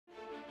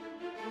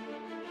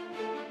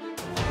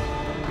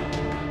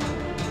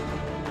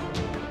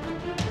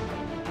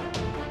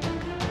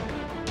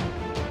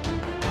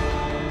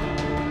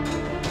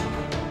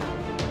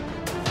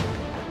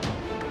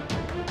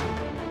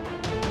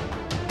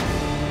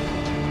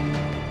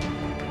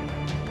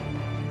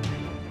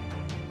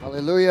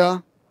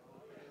Hallelujah.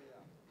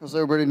 How's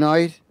everybody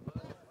tonight?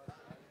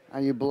 Are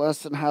you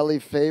blessed and highly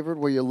favored?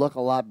 Well, you look a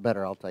lot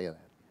better, I'll tell you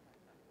that.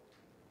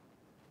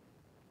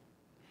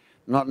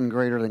 Nothing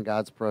greater than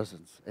God's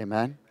presence.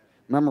 Amen?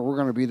 Remember, we're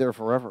going to be there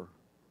forever.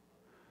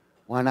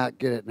 Why not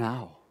get it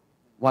now?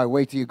 Why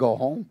wait till you go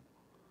home?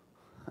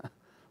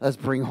 Let's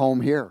bring home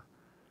here.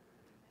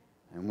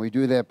 And we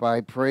do that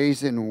by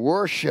praise and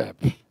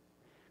worship.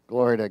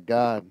 Glory to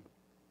God.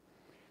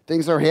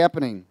 Things are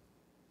happening.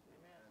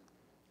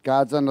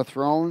 God's on the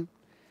throne,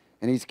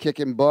 and he's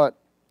kicking butt.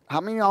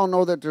 How many of y'all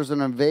know that there's an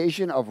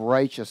invasion of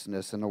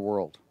righteousness in the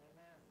world?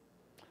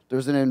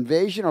 There's an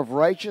invasion of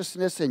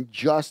righteousness and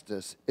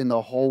justice in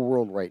the whole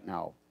world right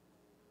now.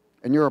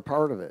 And you're a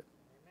part of it.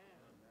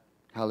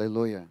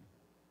 Hallelujah.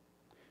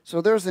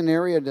 So there's an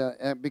area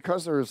that,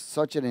 because there's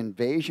such an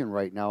invasion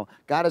right now,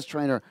 God is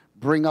trying to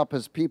bring up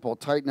his people,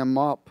 tighten them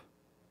up.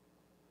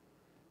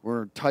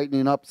 We're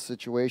tightening up the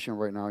situation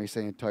right now. He's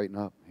saying tighten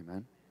up.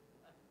 Amen.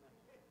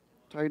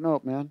 Tighten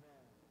up, man.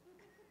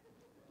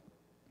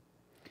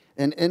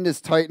 And in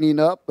this tightening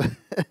up,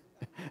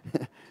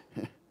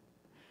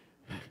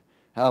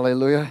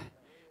 hallelujah,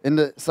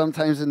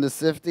 sometimes in the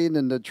sifting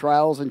and the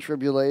trials and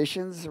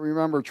tribulations,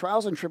 remember,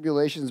 trials and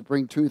tribulations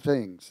bring two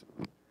things.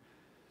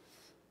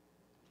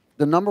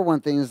 The number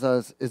one thing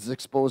is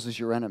exposes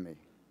your enemy.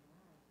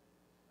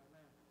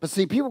 But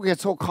see, people get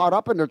so caught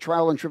up in their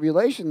trial and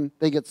tribulation,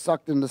 they get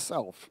sucked into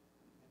self.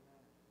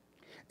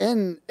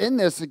 In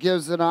this, it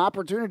gives an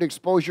opportunity to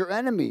expose your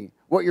enemy.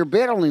 What you're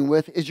battling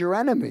with is your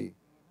enemy.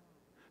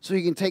 So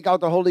you can take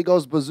out the Holy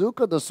Ghost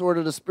bazooka, the sword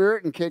of the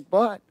Spirit, and kick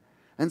butt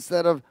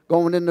instead of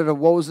going into the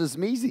woes as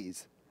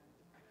meesies.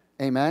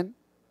 Amen?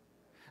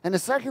 And the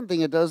second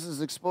thing it does is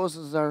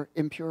exposes our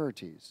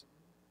impurities.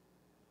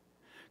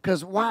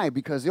 Because why?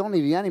 Because only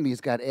the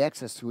enemy's got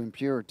access to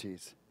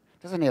impurities.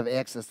 Doesn't have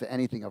access to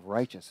anything of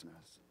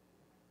righteousness.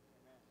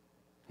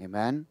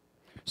 Amen?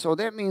 So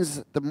that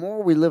means the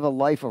more we live a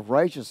life of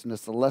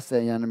righteousness, the less the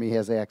enemy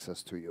has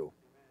access to you.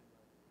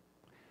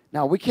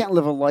 Now, we can't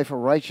live a life of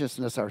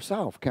righteousness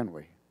ourselves, can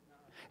we?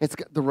 It's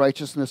the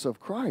righteousness of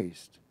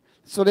Christ.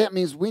 So that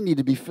means we need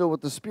to be filled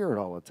with the Spirit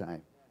all the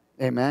time.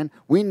 Amen?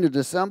 We need to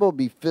assemble,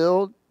 be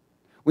filled.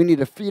 We need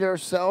to feed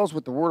ourselves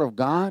with the Word of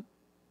God.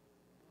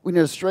 We need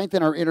to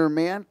strengthen our inner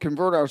man,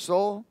 convert our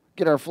soul,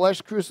 get our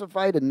flesh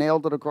crucified and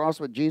nailed to the cross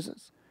with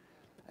Jesus.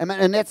 Amen.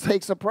 And that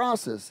takes a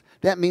process.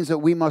 That means that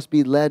we must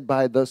be led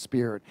by the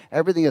Spirit.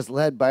 Everything is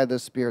led by the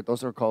Spirit.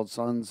 Those are called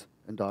sons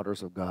and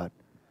daughters of God.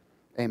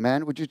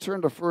 Amen. Would you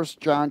turn to 1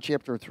 John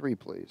chapter 3,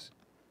 please?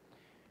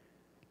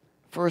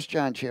 1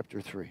 John chapter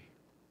 3.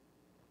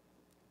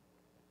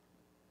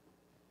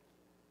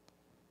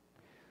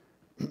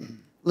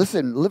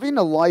 Listen, living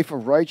a life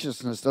of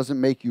righteousness doesn't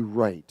make you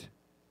right.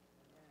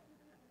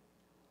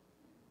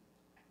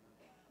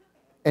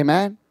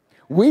 Amen?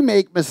 We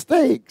make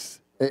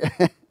mistakes.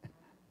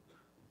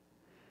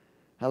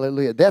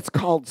 Hallelujah. That's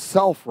called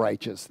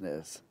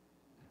self-righteousness.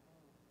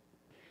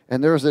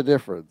 And there's a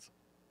difference.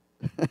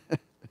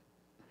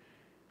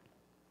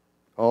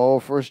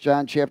 1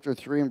 John chapter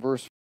 3 and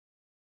verse 4.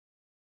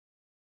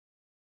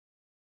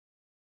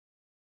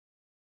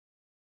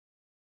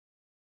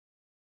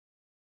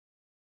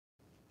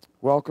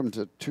 Welcome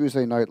to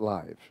Tuesday Night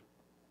Live.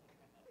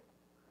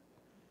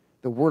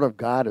 The Word of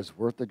God is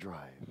worth the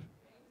drive.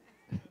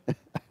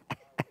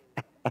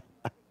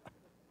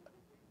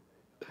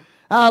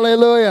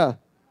 Hallelujah.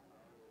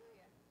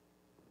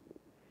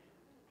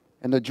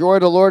 And the joy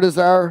of the Lord is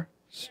our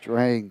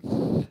strength.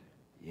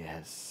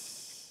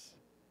 Yes.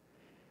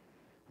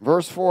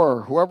 Verse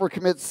 4, whoever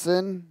commits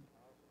sin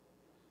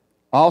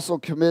also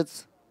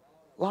commits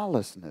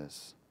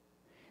lawlessness.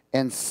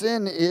 And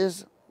sin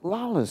is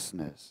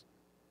lawlessness.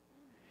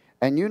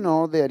 And you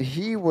know that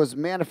he was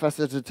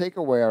manifested to take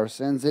away our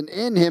sins, and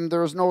in him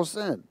there is no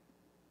sin.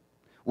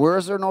 Where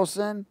is there no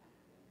sin?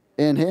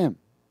 In him.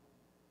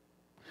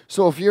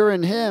 So if you're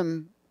in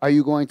him, are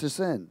you going to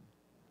sin?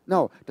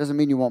 No, doesn't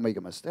mean you won't make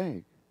a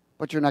mistake,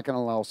 but you're not going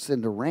to allow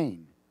sin to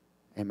reign.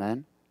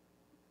 Amen?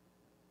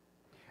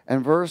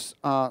 And verse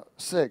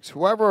 6,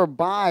 whoever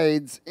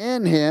abides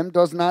in him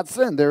does not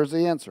sin. There's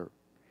the answer.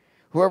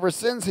 Whoever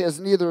sins has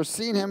neither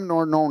seen him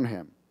nor known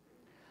him.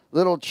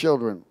 Little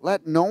children,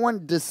 let no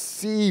one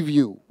deceive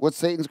you. What's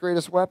Satan's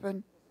greatest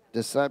weapon?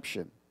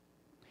 Deception.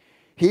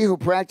 He who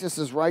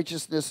practices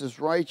righteousness is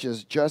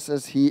righteous, just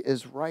as he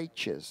is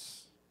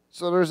righteous.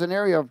 So there's an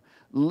area of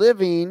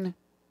living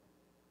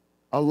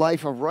a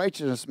life of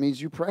righteousness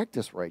means you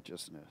practice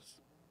righteousness.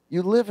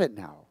 You live it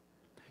now.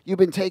 You've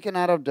been taken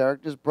out of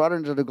darkness, brought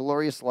into the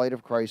glorious light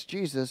of Christ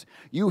Jesus.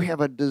 You have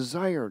a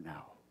desire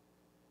now.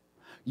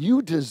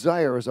 You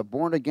desire as a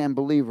born-again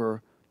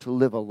believer to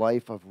live a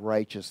life of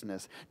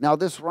righteousness. Now,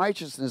 this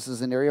righteousness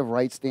is an area of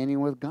right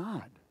standing with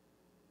God.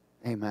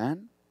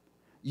 Amen?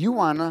 You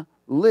want to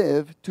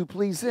live to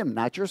please him,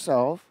 not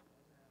yourself.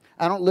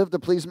 I don't live to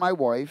please my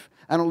wife.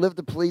 I don't live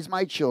to please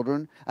my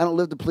children. I don't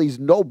live to please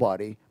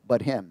nobody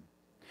but him.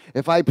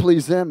 If I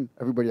please him,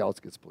 everybody else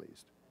gets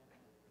pleased.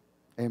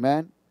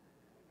 Amen?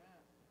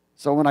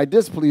 So when I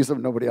displease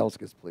him, nobody else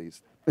gets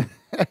pleased.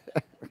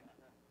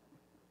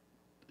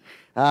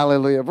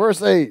 Hallelujah.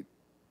 Verse 8.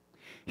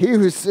 He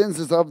who sins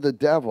is of the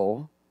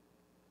devil,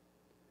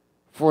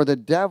 for the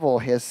devil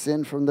has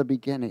sinned from the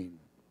beginning.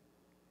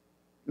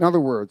 In other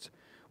words,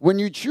 when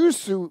you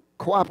choose to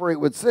cooperate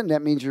with sin,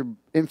 that means you're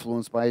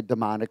influenced by a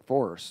demonic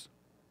force.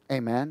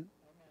 Amen?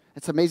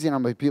 It's amazing how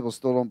many people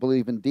still don't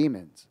believe in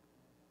demons.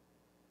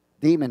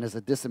 Demon is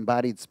a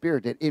disembodied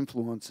spirit that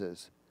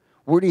influences.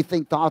 Where do you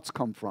think thoughts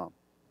come from?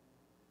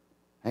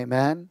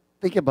 Amen?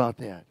 Think about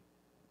that.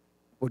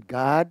 Would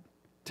God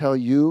tell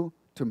you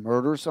to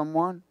murder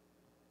someone?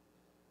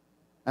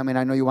 I mean,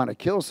 I know you want to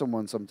kill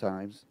someone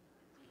sometimes,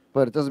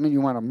 but it doesn't mean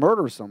you want to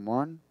murder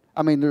someone.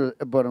 I mean,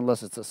 but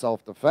unless it's a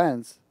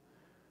self-defense,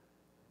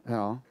 you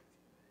know.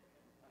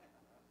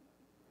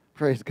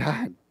 Praise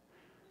God.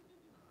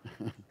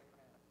 I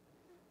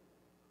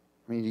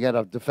mean, you got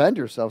to defend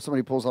yourself.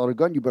 Somebody pulls out a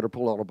gun, you better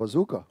pull out a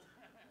bazooka.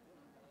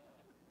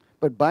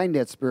 But bind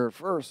that spirit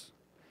first.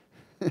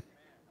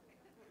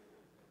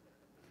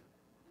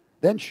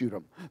 Then shoot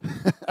them.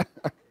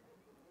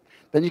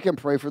 Then you can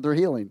pray for their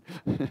healing.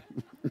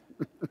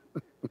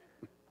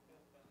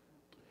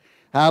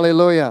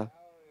 Hallelujah.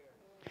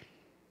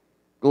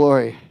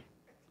 Glory.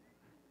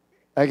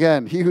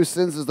 Again, he who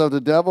sins is of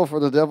the devil, for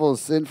the devil has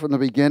sinned from the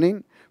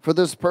beginning. For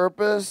this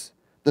purpose,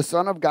 the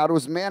Son of God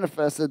was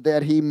manifested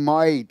that he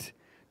might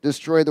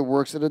destroy the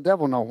works of the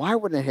devil. Now, why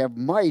would it have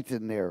might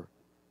in there?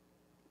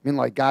 I mean,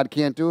 like God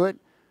can't do it?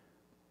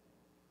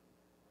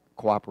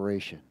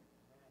 Cooperation.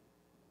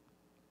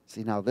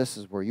 See, now this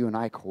is where you and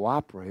I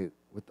cooperate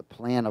with the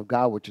plan of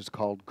God, which is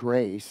called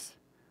grace.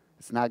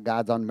 It's not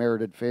God's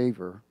unmerited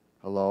favor.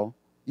 Hello?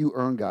 You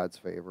earn God's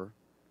favor.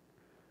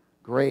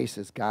 Grace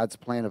is God's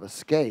plan of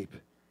escape.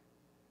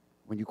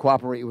 When you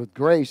cooperate with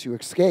grace, you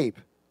escape.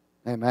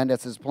 Amen?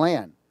 That's his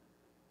plan.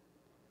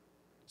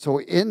 So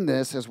in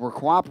this, as we're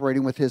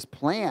cooperating with his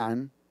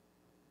plan,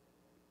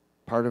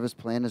 part of his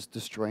plan is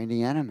destroying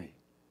the enemy.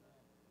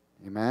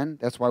 Amen?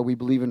 That's why we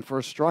believe in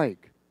first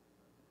strike.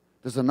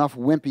 There's enough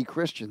wimpy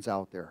Christians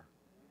out there.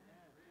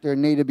 There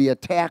need to be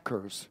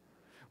attackers.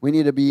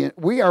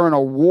 We are in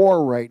a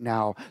war right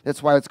now.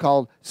 That's why it's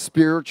called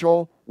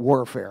spiritual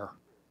warfare.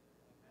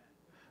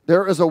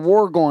 There is a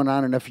war going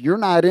on, and if you're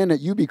not in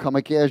it, you become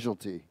a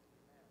casualty.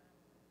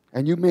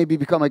 And you maybe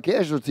become a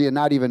casualty and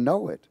not even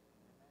know it.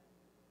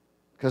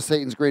 Because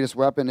Satan's greatest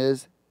weapon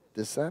is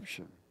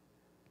deception.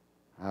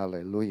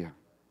 Hallelujah.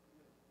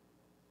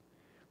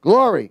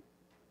 Glory.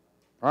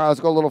 All right,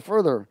 let's go a little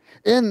further.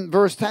 In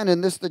verse 10,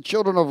 in this the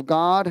children of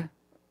God,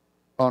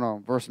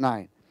 verse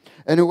 9.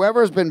 And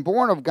whoever has been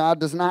born of God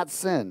does not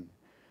sin,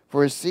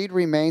 for his seed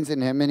remains in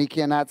him, and he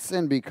cannot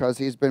sin because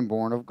he's been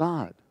born of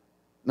God.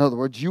 In other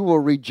words, you will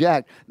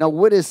reject. Now,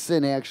 what is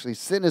sin actually?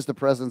 Sin is the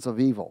presence of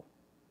evil.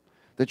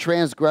 The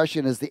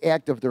transgression is the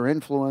act of their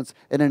influence,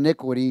 and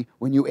iniquity,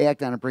 when you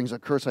act on it, brings a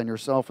curse on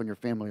yourself and your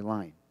family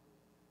line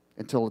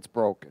until it's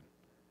broken.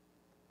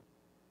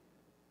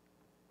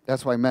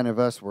 That's why many of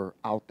us were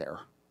out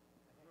there.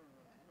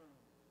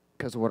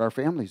 Because of what our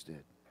families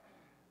did.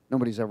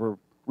 Nobody's ever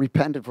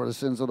repented for the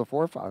sins of the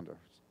forefathers.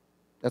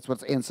 That's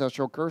what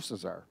ancestral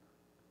curses are.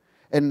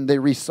 And they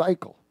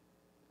recycle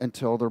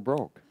until they're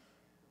broke.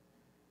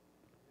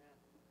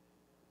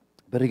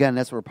 But again,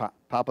 that's where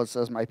Papa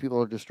says, my people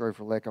are destroyed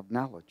for lack of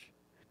knowledge.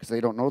 Because they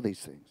don't know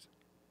these things.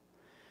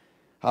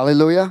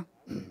 Hallelujah.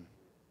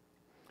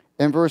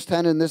 In verse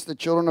 10, in this the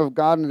children of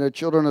God and the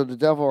children of the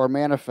devil are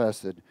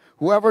manifested.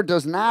 Whoever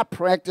does not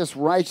practice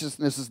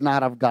righteousness is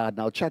not of God.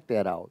 Now check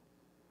that out.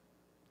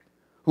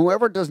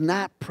 Whoever does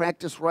not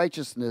practice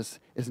righteousness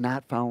is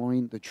not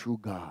following the true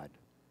God.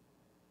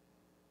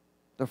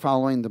 They're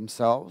following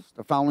themselves.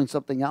 They're following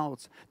something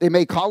else. They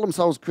may call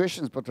themselves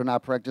Christians, but they're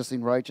not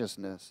practicing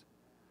righteousness.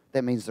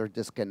 That means they're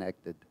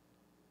disconnected.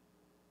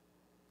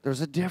 There's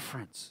a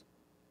difference.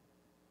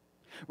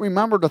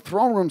 Remember, the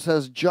throne room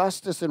says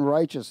justice and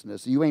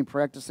righteousness. You ain't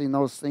practicing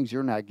those things,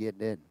 you're not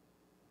getting in.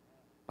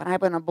 But I've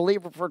been a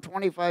believer for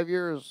 25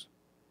 years.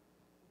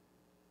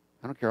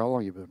 I don't care how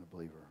long you've been a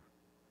believer.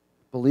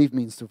 Believe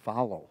means to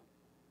follow.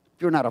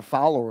 If you're not a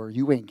follower,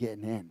 you ain't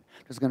getting in.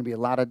 There's going to be a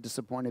lot of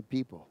disappointed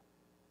people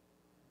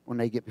when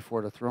they get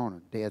before the throne.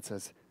 And Dad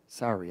says,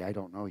 sorry, I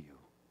don't know you.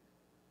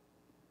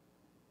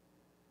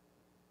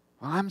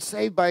 Well, I'm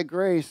saved by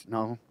grace.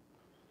 No,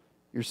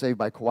 you're saved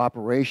by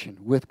cooperation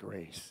with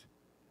grace.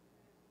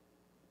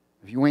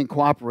 If you ain't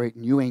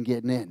cooperating, you ain't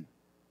getting in.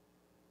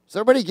 Does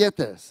everybody get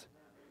this?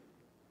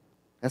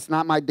 That's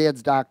not my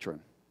dad's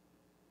doctrine.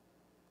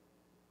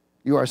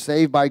 You are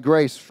saved by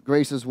grace.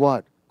 Grace is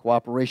what?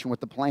 Cooperation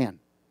with the plan.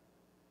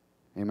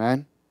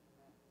 Amen?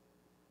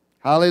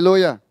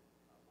 Hallelujah.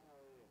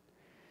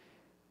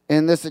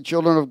 In this the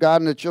children of God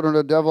and the children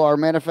of the devil are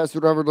manifest.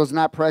 Whoever does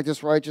not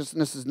practice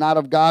righteousness is not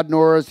of God,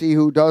 nor is he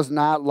who does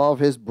not love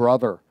his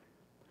brother.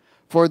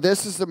 For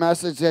this is the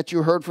message that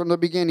you heard from the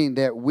beginning,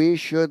 that we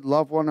should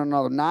love one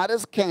another. Not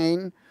as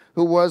Cain,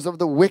 who was of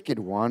the wicked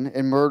one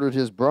and murdered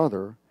his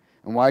brother.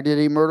 And why did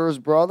he murder his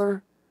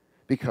brother?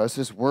 Because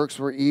his works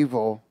were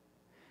evil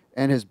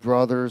and his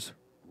brother's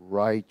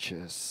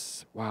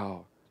righteous.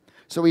 Wow.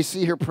 So we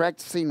see here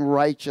practicing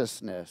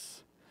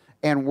righteousness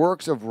and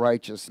works of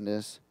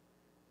righteousness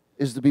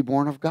is to be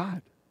born of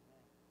God.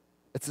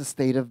 It's a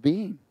state of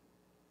being.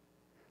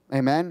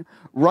 Amen.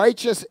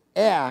 Righteous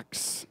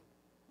acts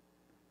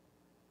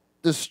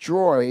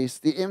destroys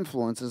the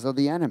influences of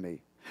the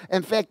enemy.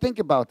 In fact, think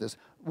about this.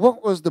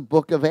 What was the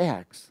book of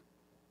Acts?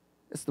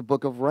 It's the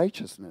book of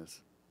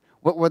righteousness.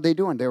 What were they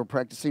doing? They were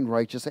practicing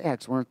righteous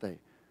acts, weren't they?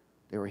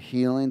 They were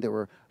healing. They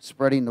were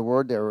spreading the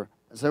word.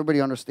 Does everybody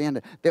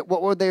understand it?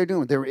 What were they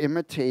doing? They were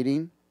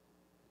imitating,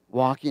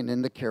 walking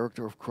in the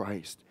character of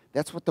Christ.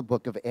 That's what the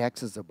book of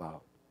Acts is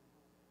about.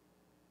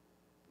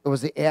 It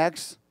was the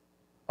acts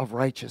of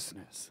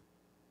righteousness.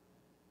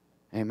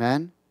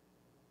 Amen?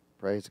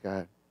 Praise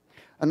God.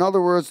 In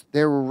other words,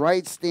 they were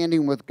right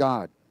standing with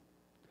God.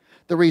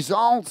 The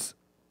results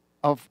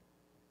of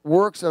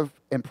works of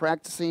and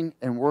practicing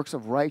and works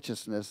of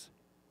righteousness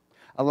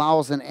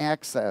allows an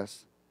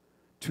access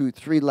to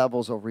 3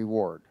 levels of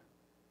reward: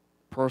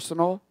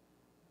 personal,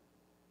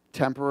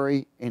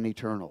 temporary, and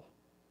eternal.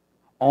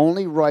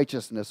 Only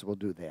righteousness will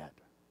do that.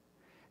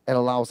 It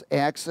allows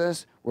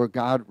access where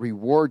God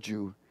rewards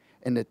you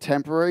in the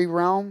temporary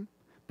realm,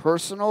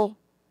 personal,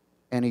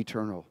 and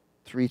eternal.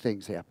 3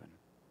 things happen.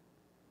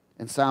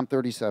 In Psalm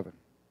 37.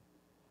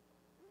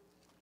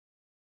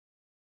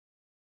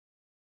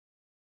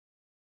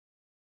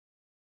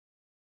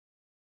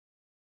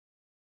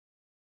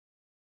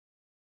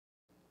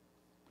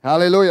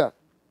 Hallelujah.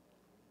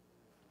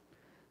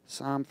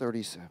 Psalm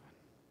 37.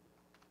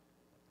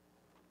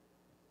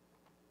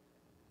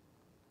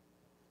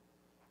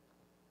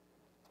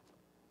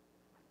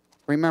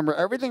 Remember,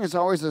 everything is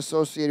always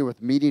associated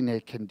with meeting a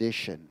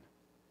condition.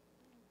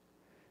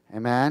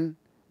 Amen?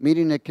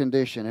 Meeting a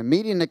condition. And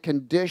meeting a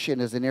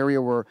condition is an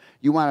area where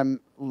you want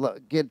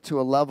to get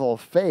to a level of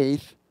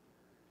faith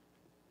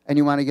and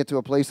you want to get to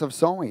a place of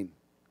sowing.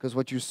 Because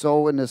what you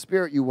sow in the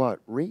Spirit, you what?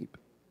 Reap.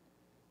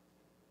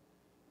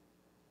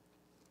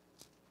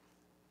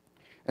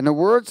 And the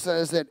Word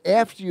says that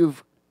after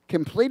you've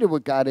completed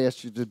what God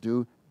asked you to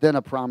do, then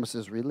a promise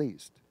is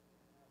released.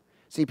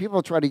 See,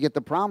 people try to get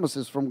the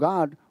promises from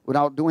God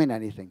without doing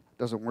anything. It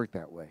doesn't work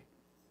that way.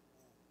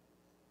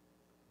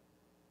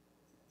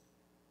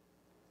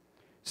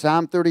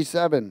 Psalm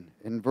 37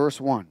 in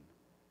verse 1.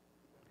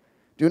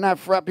 Do not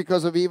fret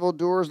because of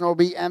evildoers, nor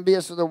be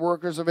envious of the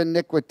workers of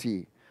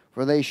iniquity,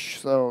 for they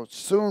shall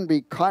soon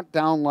be cut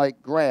down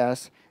like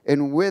grass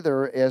and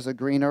wither as a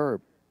green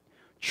herb.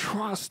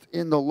 Trust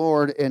in the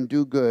Lord and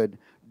do good.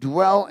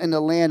 Dwell in the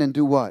land and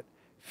do what?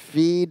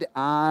 Feed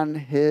on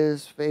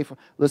his faithful.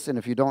 Listen,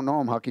 if you don't know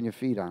him, how can you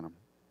feed on him?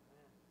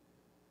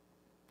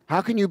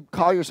 How can you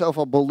call yourself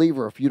a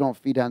believer if you don't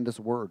feed on this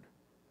word?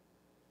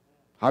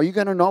 How are you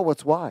going to know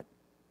what's what?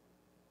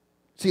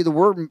 See, the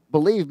word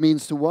believe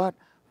means to what?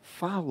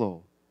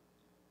 Follow.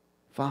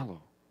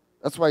 Follow.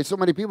 That's why so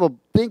many people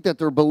think that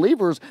they're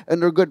believers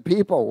and they're good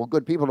people. Well,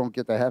 good people don't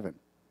get to heaven.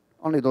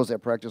 Only those that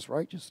practice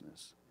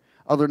righteousness.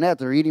 Other than that,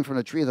 they're eating from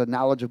the tree of the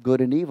knowledge of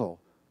good and evil,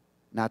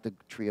 not the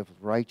tree of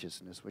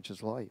righteousness, which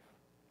is life.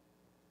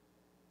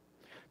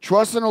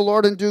 Trust in the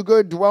Lord and do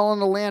good. Dwell in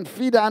the land.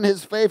 Feed on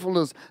his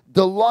faithfulness.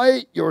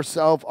 Delight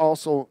yourself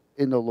also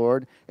in the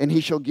Lord, and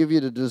he shall give you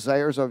the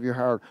desires of your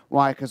heart.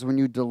 Why? Because when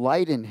you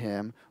delight in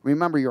him,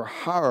 remember your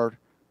heart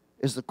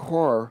is the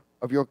core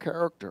of your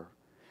character.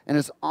 And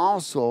it's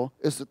also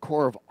is the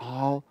core of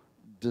all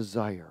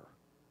desire.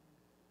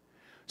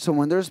 So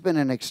when there's been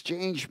an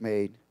exchange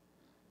made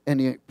in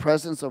the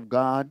presence of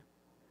God,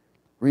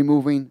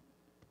 removing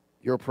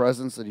your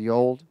presence of the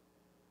old,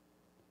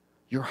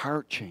 your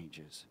heart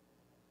changes.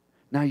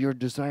 Now your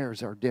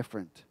desires are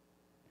different.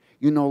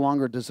 You no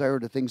longer desire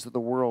the things of the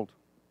world.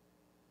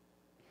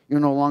 You're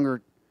no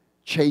longer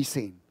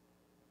chasing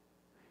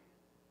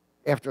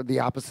after the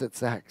opposite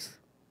sex.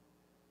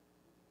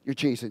 You're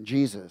chasing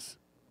Jesus.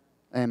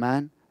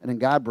 Amen? And then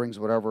God brings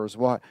whatever is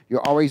what.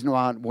 You're always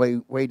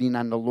waiting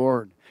on the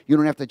Lord. You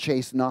don't have to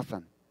chase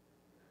nothing.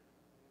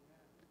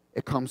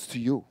 It comes to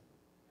you.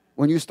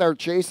 When you start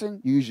chasing,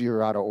 usually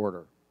you're out of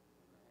order.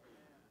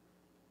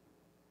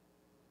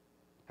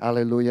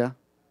 Hallelujah.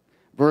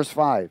 Verse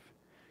 5.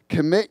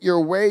 Commit your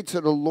way to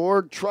the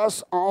Lord.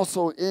 Trust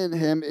also in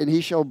him, and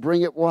he shall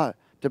bring it what?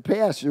 To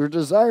pass, your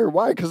desire.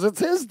 Why? Because it's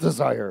his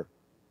desire.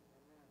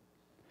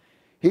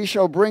 He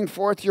shall bring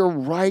forth your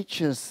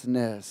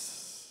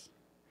righteousness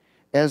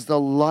as the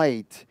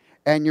light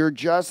and your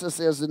justice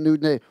as the new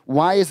day.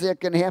 Why is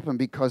that going to happen?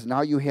 Because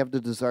now you have the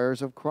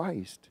desires of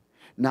Christ.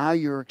 Now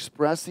you're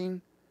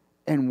expressing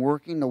and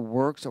working the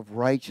works of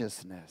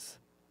righteousness.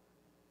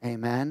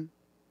 Amen?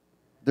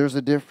 There's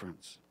a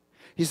difference.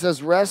 He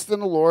says, rest in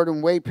the Lord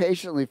and wait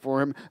patiently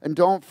for him, and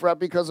don't fret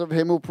because of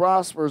him who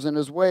prospers in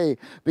his way,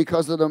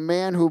 because of the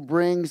man who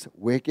brings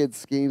wicked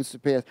schemes to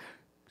pass.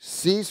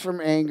 Cease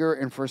from anger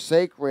and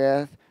forsake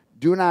wrath.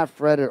 Do not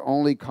fret, it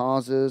only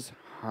causes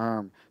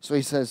harm. So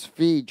he says,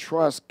 feed,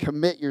 trust,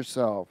 commit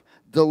yourself,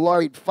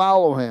 delight,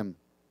 follow him,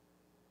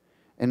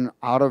 and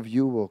out of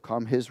you will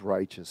come his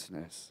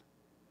righteousness.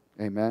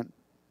 Amen.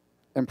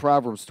 In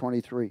Proverbs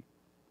 23.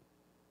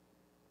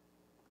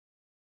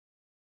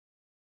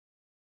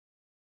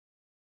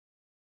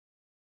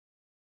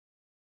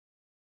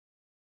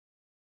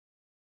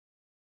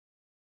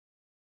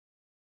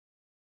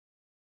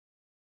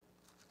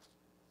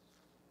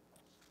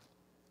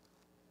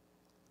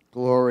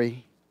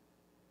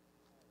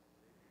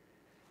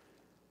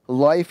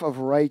 life of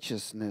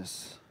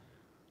righteousness.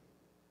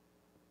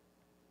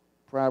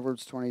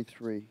 Proverbs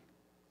 23.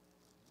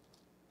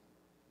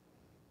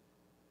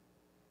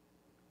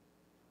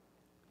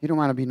 You don't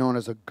want to be known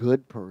as a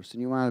good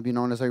person. You want to be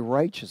known as a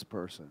righteous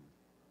person.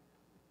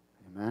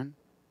 Amen?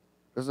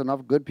 There's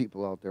enough good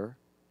people out there.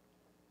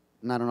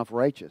 Not enough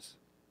righteous.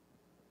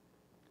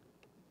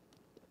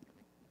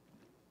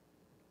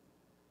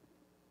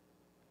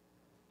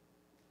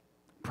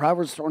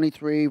 Proverbs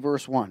 23,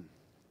 verse 1.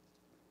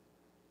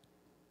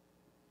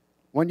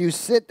 When you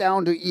sit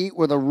down to eat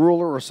with a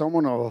ruler or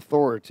someone of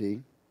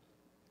authority,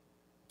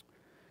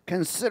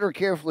 consider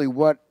carefully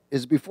what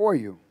is before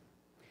you,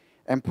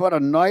 and put a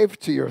knife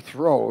to your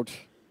throat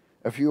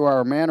if you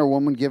are a man or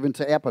woman given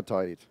to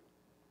appetite.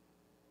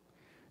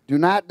 Do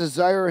not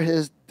desire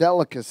his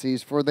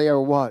delicacies, for they are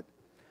what?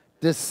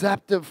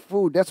 Deceptive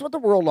food. That's what the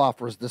world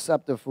offers,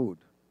 deceptive food.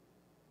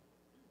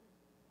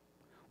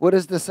 What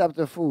is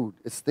deceptive food?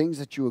 It's things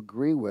that you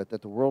agree with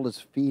that the world is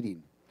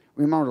feeding.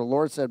 Remember, the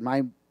Lord said,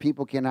 my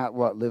people cannot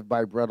live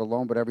by bread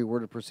alone, but every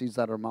word that proceeds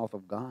out of the mouth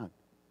of God.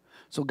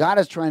 So God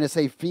is trying to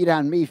say, feed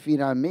on me,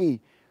 feed on me.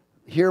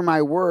 Hear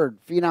my word,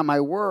 feed on my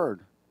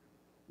word.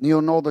 And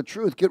you'll know the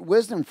truth. Get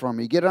wisdom from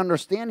me, get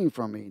understanding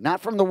from me, not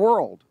from the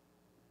world.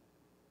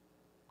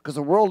 Because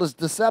the world is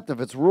deceptive.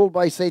 It's ruled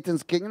by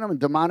Satan's kingdom and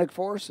demonic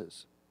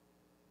forces.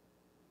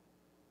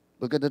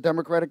 Look at the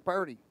Democratic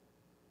Party.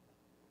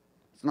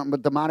 It's nothing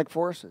but demonic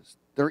forces.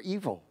 They're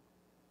evil.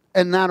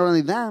 And not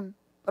only them,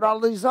 but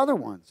all these other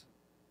ones.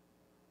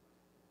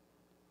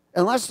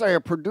 Unless they are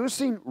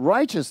producing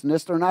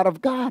righteousness, they're not of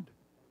God.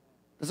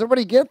 Does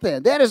everybody get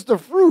that? That is the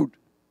fruit.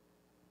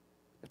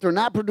 If they're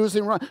not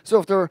producing, so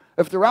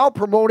if they're out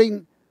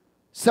promoting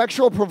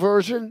sexual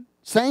perversion,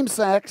 same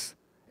sex,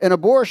 and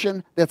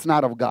abortion, that's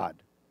not of God.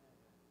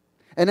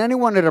 And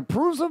anyone that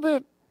approves of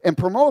it and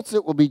promotes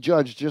it will be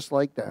judged just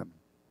like them.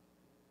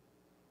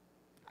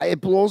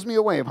 It blows me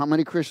away of how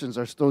many Christians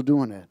are still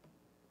doing it.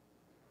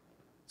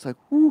 It's like,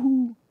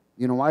 whoo-hoo.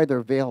 You know why?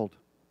 They're veiled.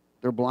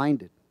 They're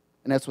blinded.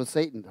 And that's what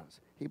Satan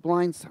does. He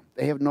blinds them.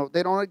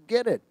 They don't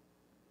get it.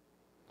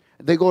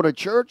 They go to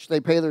church, they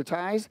pay their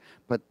tithes,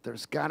 but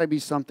there's got to be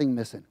something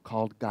missing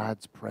called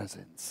God's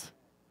presence.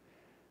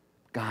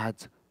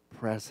 God's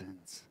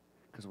presence.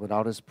 Because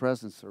without his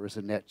presence, there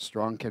isn't that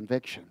strong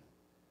conviction.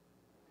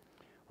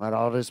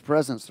 Without his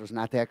presence, there's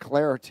not that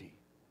clarity.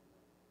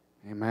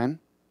 Amen?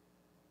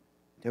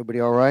 Everybody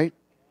all right?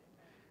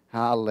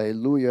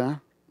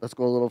 Hallelujah. Let's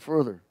go a little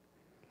further.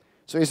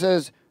 So he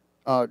says,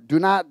 do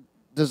not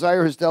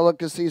desire his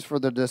delicacies for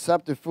the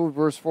deceptive food.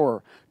 Verse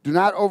 4. Do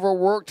not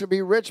overwork to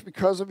be rich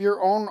because of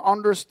your own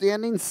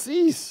understanding.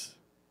 Cease.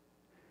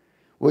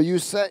 Will you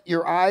set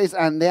your eyes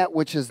on that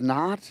which is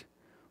not?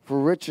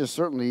 For riches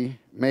certainly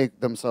make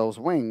themselves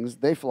wings.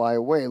 They fly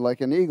away like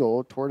an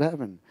eagle toward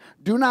heaven.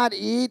 Do not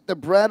eat the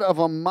bread of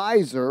a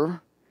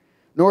miser,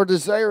 nor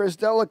desire his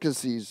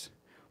delicacies.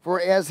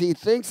 For as he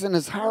thinks in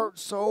his heart,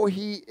 so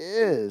he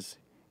is.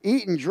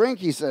 Eat and drink,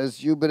 he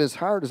says, you, but his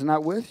heart is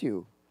not with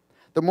you.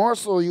 The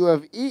morsel you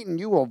have eaten,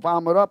 you will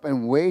vomit up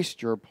and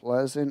waste your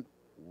pleasant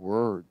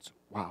words.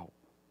 Wow.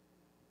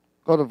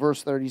 Go to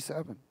verse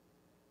 37.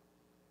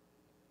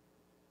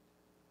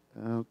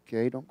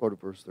 Okay, don't go to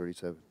verse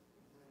 37.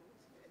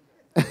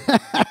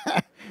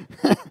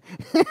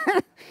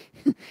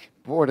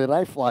 Boy, did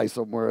I fly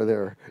somewhere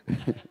there.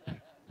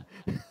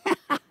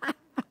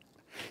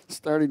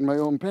 Starting my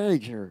own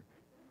page here.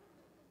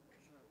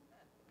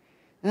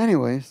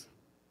 Anyways,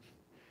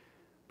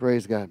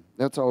 praise God.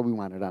 That's all we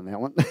wanted on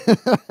that one.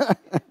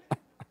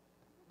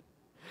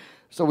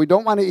 So we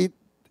don't want to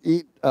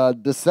eat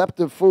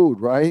deceptive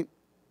food, right?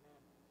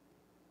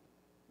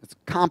 It's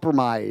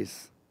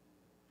compromise.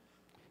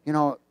 You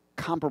know,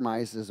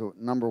 compromise is a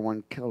number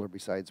one killer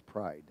besides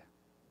pride.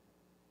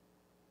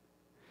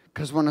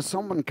 Because when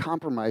someone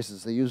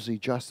compromises, they usually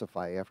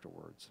justify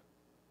afterwards.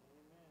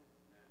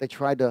 They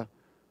try to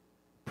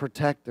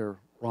protect their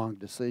wrong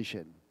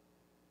decision.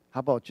 How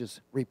about just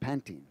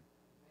repenting?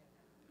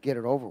 Get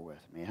it over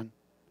with, man.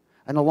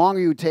 And the longer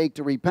you take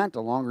to repent,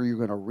 the longer you're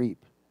going to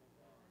reap.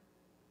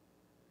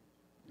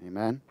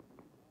 Amen.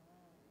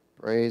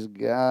 Praise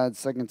God.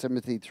 2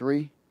 Timothy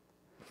 3.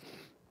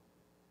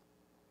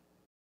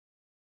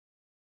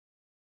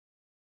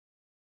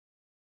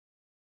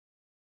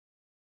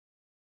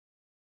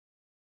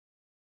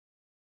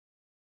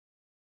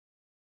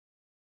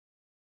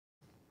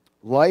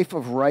 Life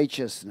of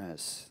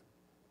righteousness.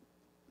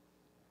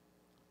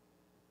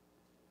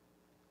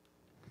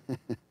 2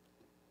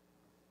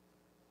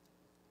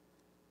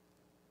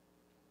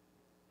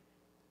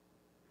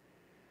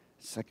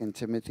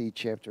 Timothy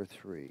chapter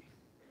 3.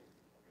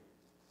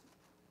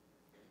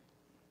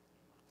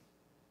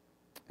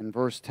 And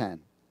verse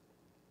 10.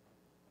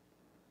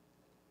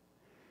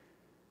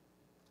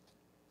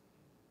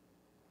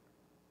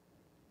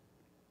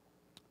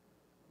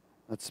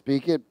 Let's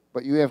speak it.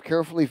 But you have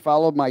carefully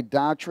followed my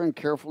doctrine,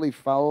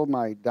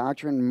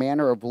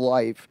 manner of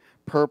life,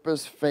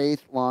 purpose,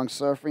 faith,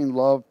 long-suffering,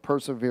 love,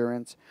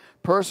 perseverance,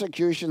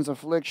 persecutions,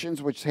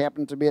 afflictions, which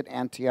happened to be at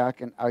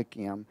Antioch and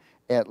Iconium,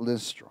 at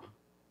Lystra.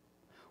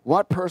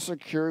 what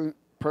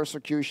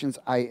persecutions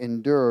I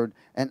endured,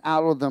 and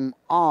out of them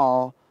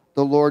all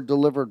the Lord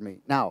delivered me.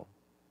 Now,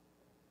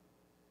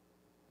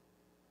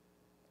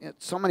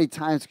 so many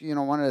times,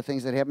 one of the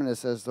things that happens is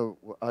says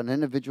an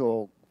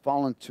individual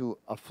fall into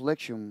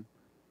affliction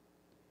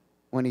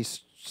when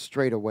he's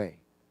strayed away.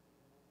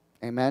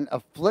 Amen.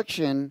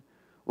 Affliction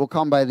will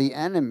come by the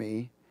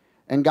enemy,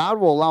 and God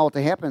will allow it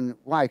to happen.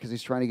 Why? Because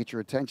he's trying to get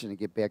your attention and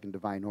get back in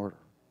divine order.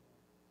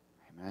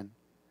 Amen.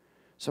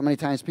 So many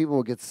times people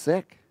will get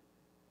sick.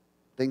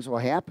 Things will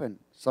happen.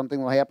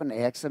 Something will happen,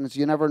 accidents.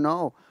 You never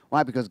know.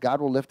 Why? Because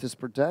God will lift his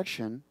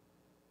protection.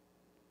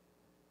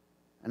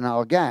 And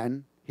now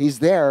again, he's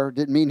there.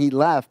 Didn't mean he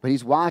left, but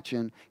he's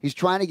watching. He's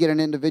trying to get an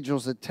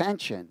individual's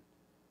attention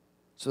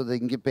so they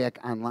can get back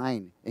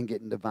online and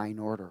get in divine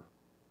order.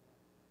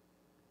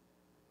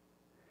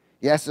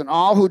 Yes, and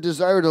all who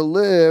desire to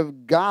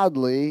live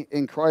godly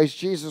in Christ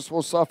Jesus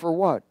will suffer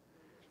what?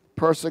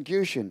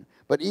 Persecution.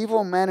 But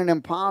evil men and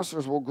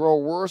impostors will grow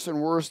worse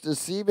and worse,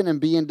 deceiving and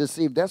being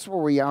deceived. That's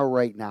where we are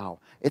right now.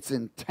 It's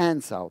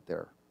intense out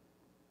there.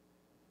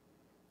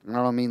 I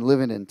don't mean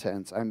living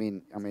intense. I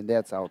mean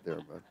that's out there,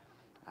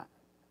 but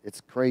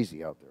it's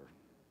crazy out there.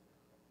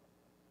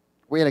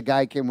 We had a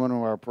guy came into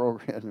our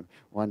program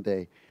one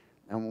day,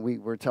 and we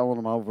were telling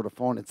him over the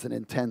phone, it's an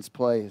intense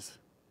place.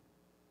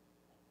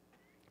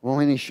 Well,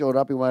 when he showed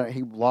up,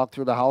 he walked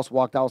through the house,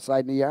 walked outside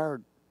in the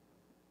yard.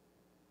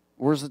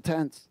 Where's the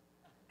tents?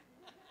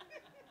 I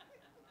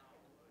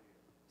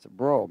said,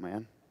 bro,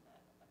 man.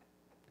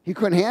 He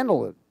couldn't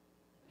handle it.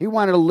 He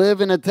wanted to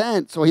live in a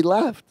tent, so he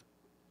left.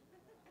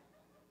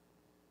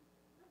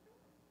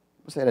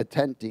 Was that a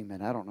tent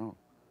demon? I don't know.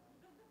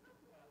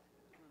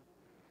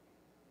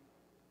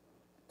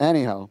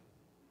 Anyhow.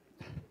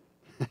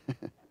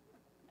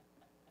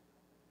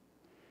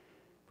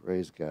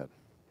 Praise God.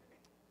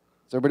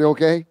 Is everybody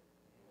okay?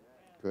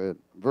 Good.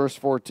 Verse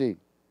 14.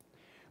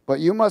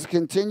 But you must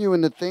continue in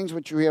the things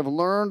which you have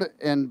learned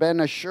and been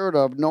assured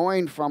of,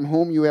 knowing from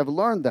whom you have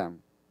learned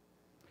them,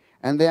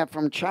 and that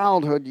from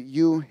childhood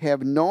you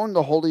have known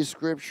the Holy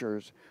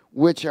Scriptures,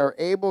 which are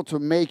able to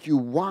make you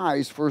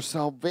wise for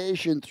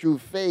salvation through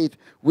faith,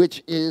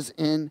 which is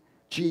in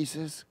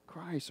Jesus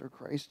Christ, or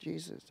Christ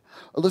Jesus.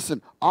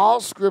 Listen, all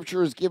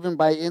Scripture is given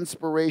by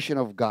inspiration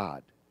of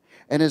God,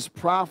 and is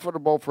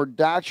profitable for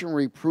doctrine,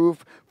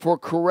 reproof, for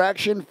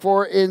correction,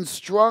 for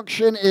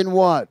instruction in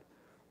what?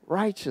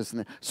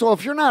 Righteousness. So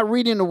if you're not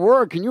reading the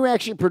Word, can you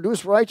actually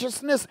produce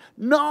righteousness?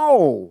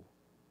 No.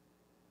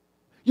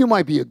 You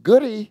might be a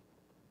goodie,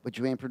 but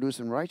you ain't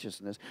producing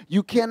righteousness.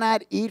 You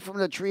cannot eat from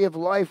the tree of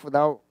life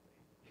without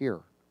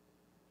here.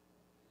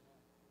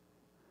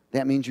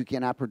 That means you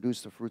cannot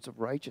produce the fruits of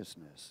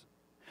righteousness.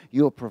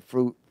 You'll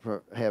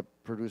have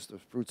produced the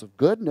fruits of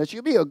goodness.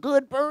 You'll be a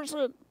good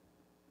person,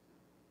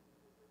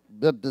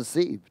 but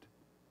deceived.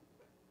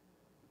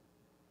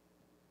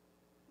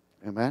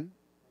 Amen?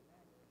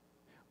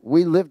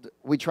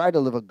 We tried to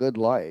live a good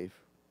life,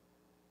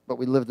 but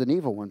we lived an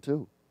evil one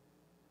too.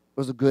 It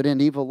was a good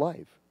and evil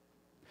life.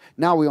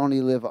 Now we only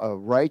live a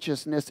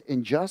righteousness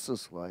and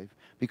justice life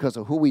because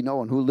of who we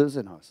know and who lives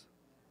in us.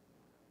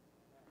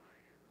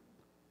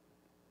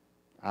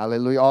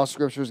 Hallelujah. All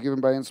Scripture is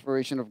given by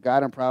inspiration of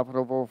God and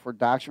profitable for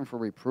doctrine, for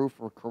reproof,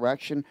 for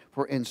correction,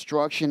 for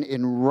instruction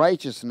in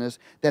righteousness,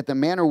 that the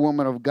man or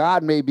woman of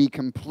God may be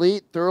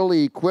complete,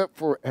 thoroughly equipped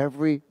for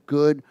every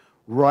good,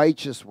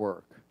 righteous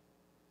work.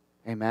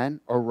 Amen?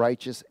 Or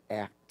righteous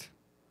act.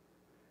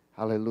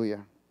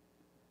 Hallelujah.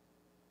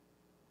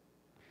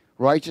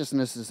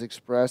 Righteousness is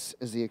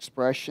the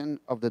expression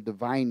of the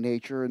divine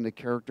nature and the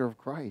character of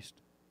Christ.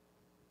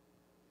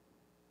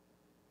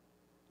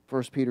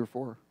 1 Peter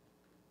 4.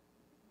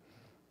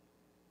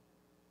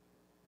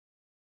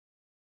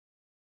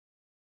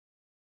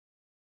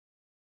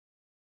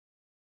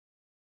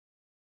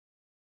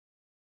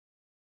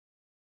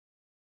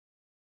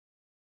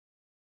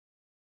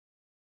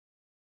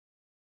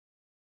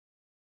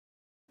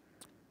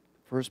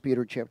 First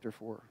Peter chapter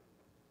 4.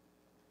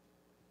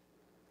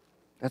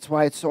 That's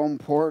why it's so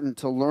important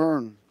to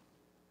learn.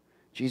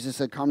 Jesus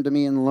said, come to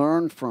me and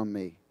learn from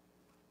me.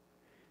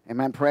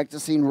 Amen.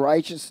 Practicing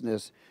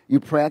righteousness.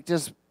 You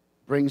practice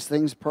brings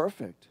things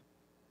perfect.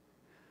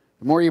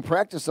 The more you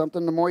practice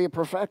something, the more you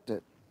perfect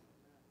it.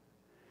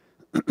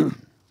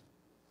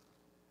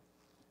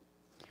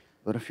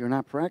 But if you're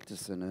not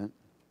practicing it,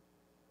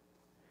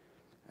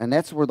 and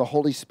that's where the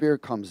Holy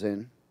Spirit comes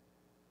in,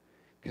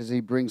 because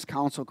he brings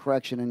counsel,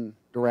 correction, and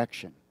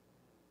direction.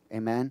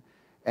 Amen?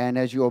 And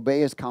as you obey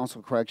his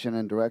counsel, correction,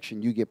 and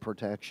direction, you get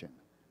protection.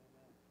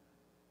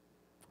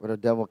 Where the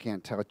devil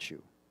can't touch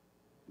you.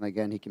 And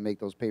again, he can make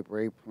those paper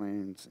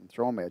airplanes and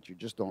throw them at you.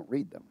 Just don't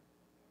read them.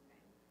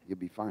 You'll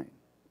be fine.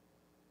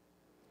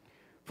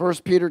 1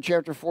 Peter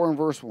chapter 4 and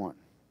verse 1.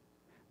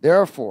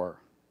 Therefore,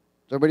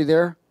 is everybody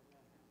there?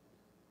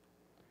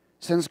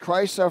 Since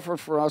Christ suffered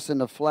for us in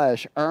the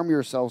flesh, arm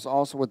yourselves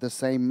also with the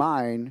same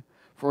mind,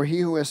 for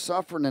he who has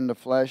suffered in the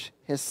flesh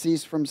has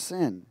ceased from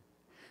sin,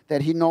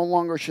 that he no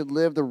longer should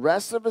live the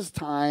rest of his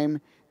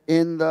time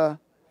in the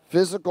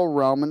physical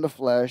realm in the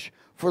flesh,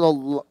 for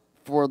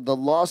the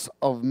lust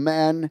of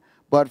men,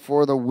 but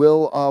for the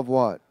will of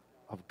what?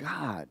 Of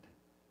God.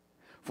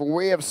 For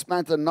we have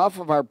spent enough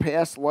of our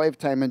past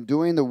lifetime in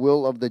doing the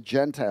will of the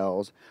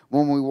Gentiles,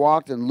 when we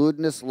walked in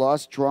lewdness,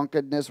 lust,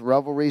 drunkenness,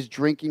 revelries,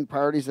 drinking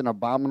parties, and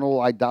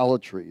abominable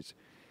idolatries.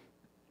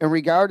 In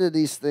regard to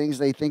these things,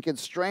 they think it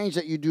strange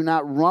that you do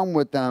not run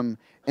with them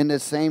in the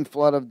same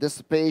flood of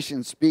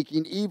dissipation,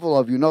 speaking evil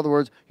of you. In other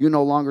words, you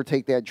no longer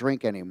take that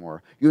drink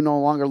anymore. You no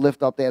longer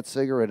lift up that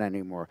cigarette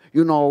anymore.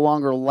 You no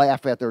longer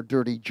laugh at their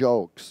dirty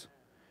jokes.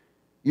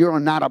 You're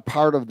not a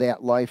part of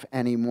that life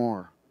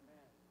anymore.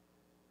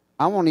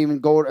 I won't even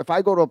go, if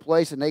I go to a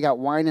place and they got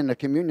wine in the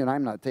communion,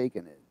 I'm not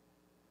taking it.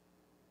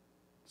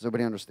 Does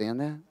everybody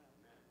understand that?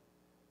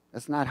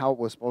 That's not how it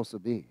was supposed to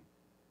be.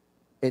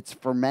 It's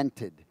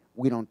fermented.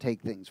 We don't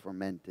take things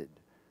fermented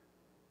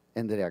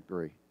into that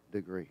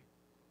degree.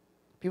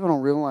 People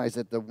don't realize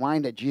that the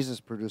wine that Jesus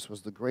produced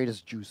was the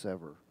greatest juice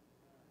ever.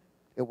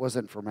 It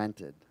wasn't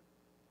fermented.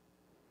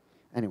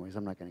 Anyways,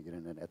 I'm not going to get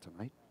into that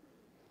tonight.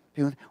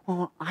 People think,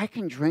 well, I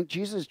can drink.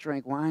 Jesus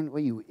drank wine.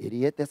 Well, you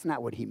idiot. That's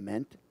not what he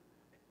meant.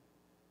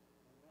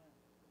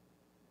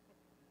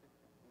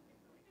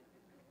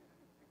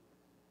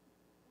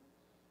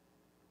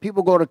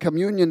 People go to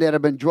communion that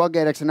have been drug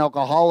addicts and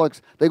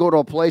alcoholics. They go to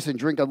a place and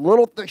drink a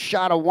little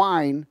shot of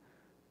wine,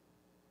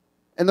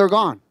 and they're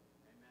gone.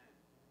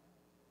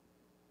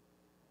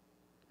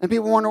 And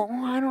people wonder,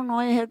 well, I don't know,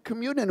 I had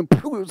communion, and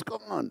poof, it was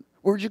gone.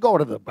 Where'd you go,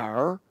 to the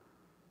bar?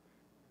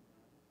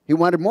 He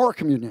wanted more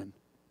communion.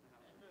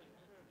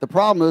 The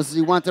problem is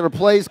he went to a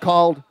place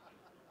called,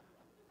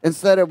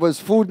 instead it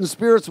was food and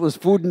spirits, it was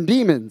food and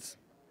demons.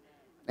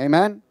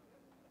 Amen?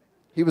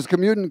 He was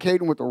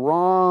communicating with the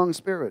wrong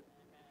spirit.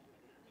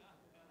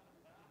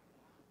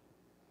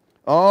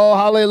 Oh,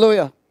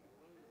 hallelujah.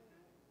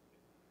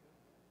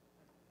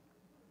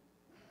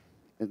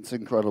 It's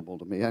incredible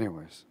to me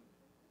anyways.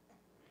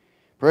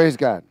 Praise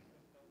God.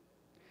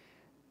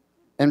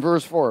 In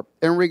verse 4,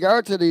 in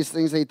regard to these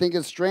things, they think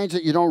it's strange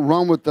that you don't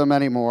run with them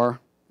anymore.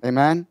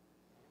 Amen?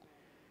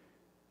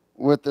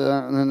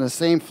 In the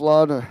same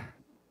flood of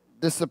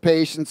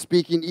dissipation,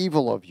 speaking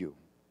evil of you.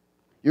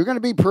 You're going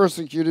to be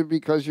persecuted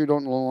because you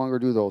don't no longer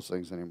do those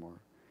things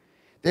anymore.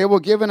 They will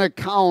give an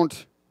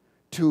account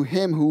to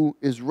him who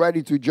is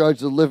ready to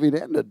judge the living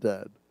and the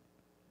dead.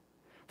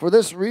 For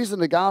this reason,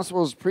 the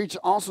gospel is preached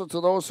also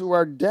to those who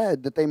are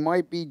dead, that they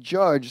might be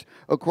judged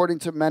according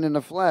to men in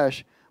the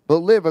flesh, but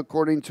live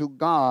according to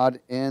God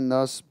in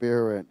the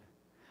Spirit.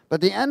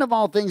 But the end of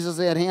all things is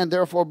at hand.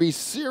 Therefore, be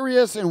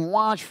serious and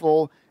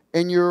watchful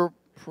in your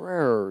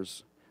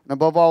prayers. And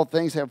above all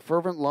things, have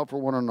fervent love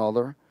for one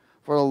another,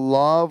 for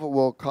love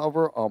will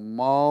cover a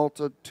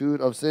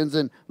multitude of sins.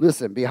 And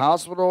listen, be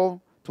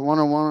hospitable to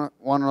one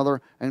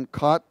another, and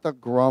cut the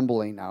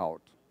grumbling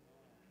out.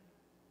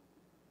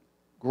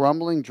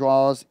 Grumbling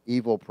draws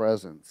evil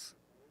presence.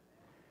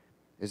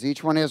 As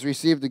each one has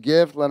received a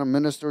gift, let him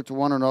minister to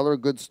one another,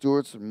 good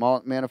stewards of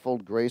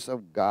manifold grace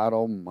of God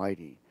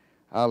Almighty.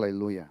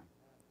 Hallelujah.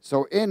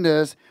 So in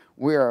this,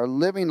 we are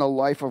living a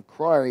life of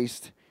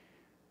Christ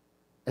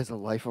as a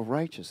life of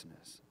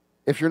righteousness.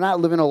 If you're not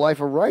living a life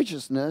of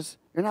righteousness,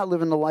 you're not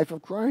living the life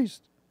of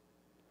Christ.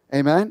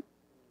 Amen?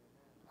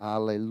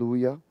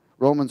 Hallelujah.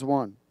 Romans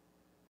 1.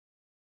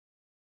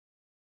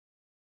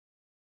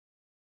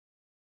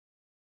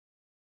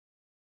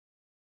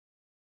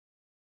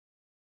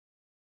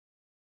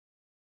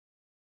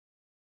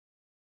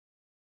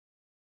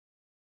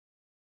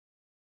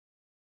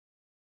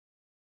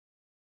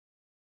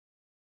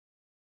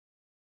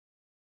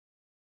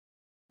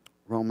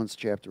 Romans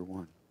chapter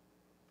 1.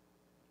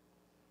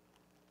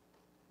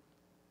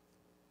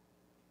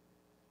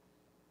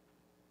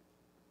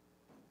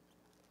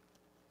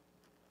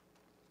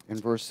 In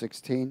verse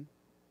 16.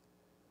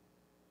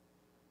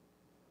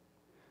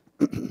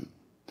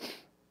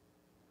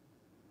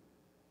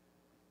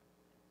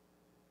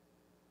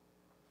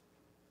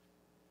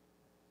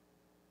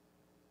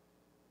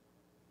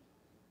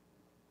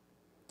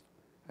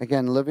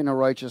 Again, living a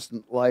righteous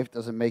life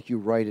doesn't make you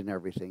right in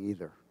everything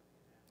either.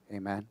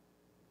 Amen.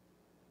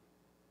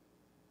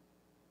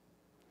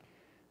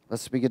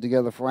 Let's speak it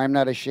together. For I am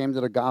not ashamed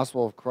of the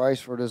gospel of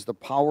Christ, for it is the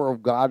power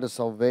of God to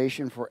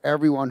salvation for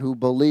everyone who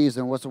believes.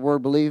 And what's the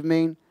word believe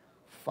mean?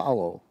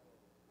 Follow.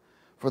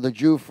 For the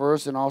Jew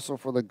first and also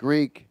for the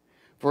Greek.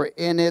 For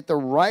in it the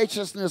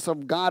righteousness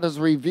of God is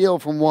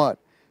revealed from what?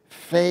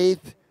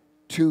 Faith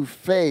to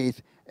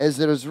faith. As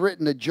it is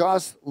written, the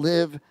just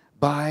live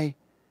by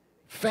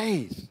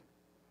faith.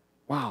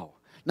 Wow.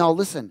 Now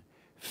listen,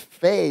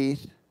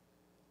 faith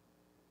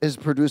is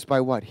produced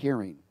by what?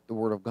 Hearing the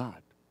word of God.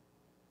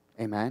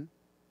 Amen?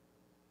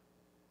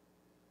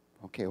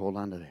 Okay, hold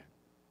on to that.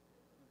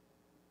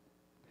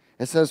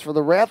 It says, for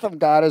the wrath of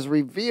God is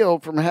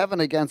revealed from heaven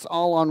against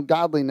all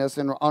ungodliness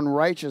and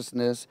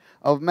unrighteousness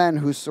of men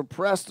who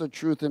suppress the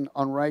truth in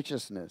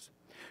unrighteousness.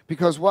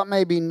 Because what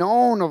may be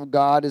known of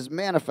God is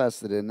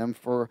manifested in them,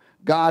 for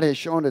God has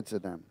shown it to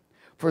them.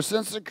 For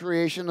since the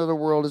creation of the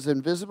world, his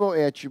invisible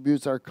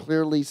attributes are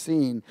clearly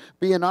seen,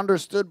 being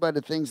understood by the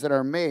things that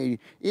are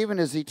made, even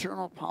his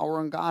eternal power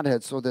and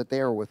Godhead, so that they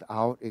are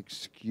without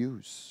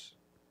excuse.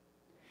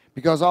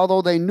 Because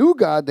although they knew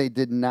God, they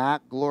did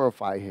not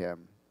glorify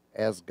him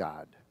as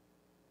God,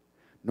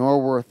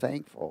 nor were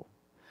thankful,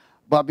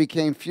 but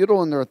became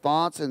futile in their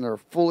thoughts, and their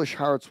foolish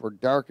hearts were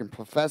darkened.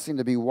 Professing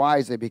to be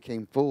wise, they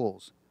became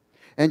fools,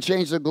 and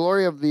changed the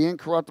glory of the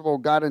incorruptible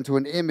God into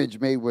an image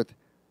made with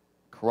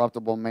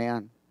corruptible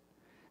man,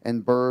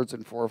 and birds,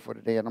 and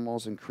four-footed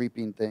animals, and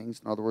creeping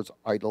things, in other words,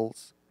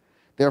 idols.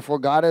 Therefore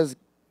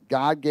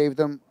God gave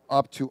them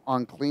up to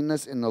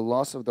uncleanness in the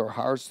lust of their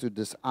hearts, to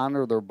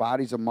dishonor their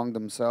bodies among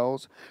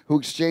themselves, who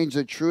exchanged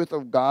the truth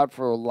of God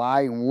for a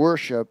lie, and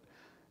worship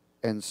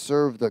and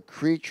serve the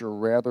creature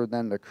rather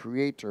than the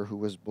Creator,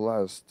 who is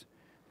blessed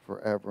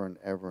forever and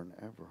ever and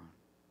ever.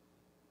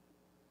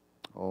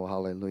 Oh,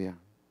 hallelujah.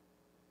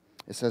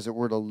 It says that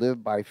we're to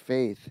live by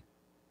faith,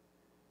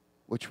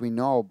 which we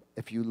know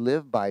if you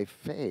live by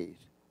faith,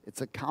 it's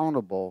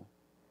accountable,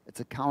 it's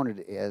accounted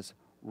as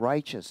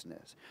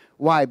righteousness.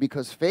 Why?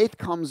 Because faith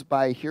comes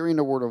by hearing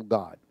the word of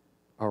God,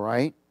 all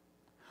right?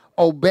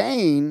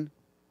 Obeying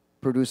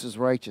produces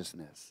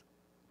righteousness.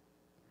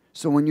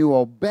 So when you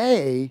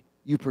obey,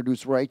 you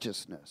produce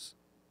righteousness.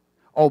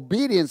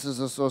 Obedience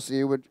is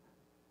associated with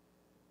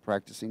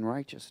practicing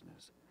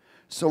righteousness.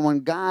 So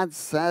when God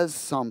says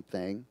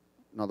something,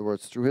 in other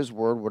words, through his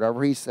word,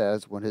 whatever he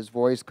says, when his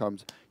voice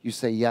comes, you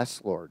say,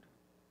 yes, Lord.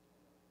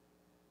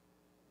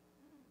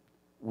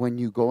 When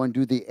you go and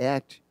do the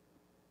act,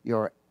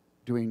 you're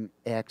doing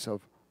acts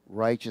of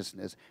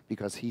righteousness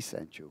because he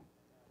sent you.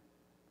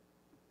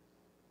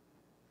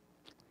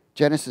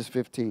 Genesis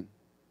 15.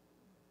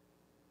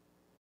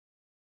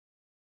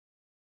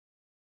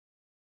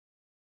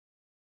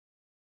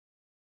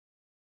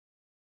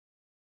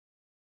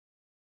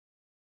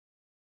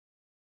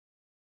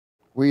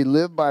 We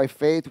live by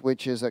faith,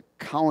 which is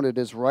accounted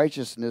as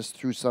righteousness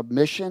through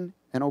submission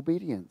and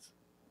obedience.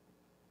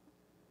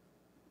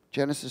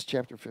 Genesis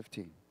chapter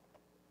 15.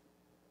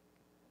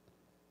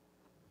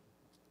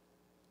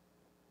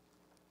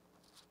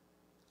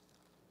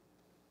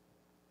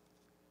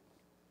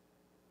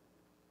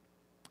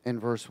 In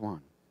verse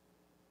 1.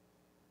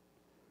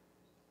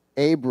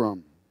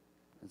 Abram.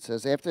 It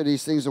says, after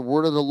these things, the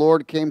word of the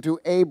Lord came to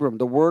Abram.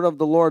 The word of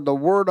the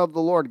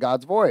Lord,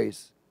 God's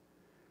voice.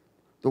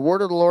 The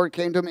word of the Lord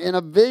came to him in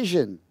a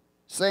vision,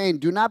 saying,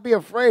 do not be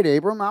afraid,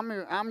 Abram.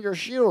 I'm your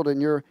shield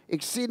and your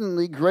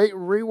exceedingly great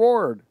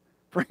reward.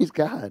 Praise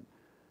God.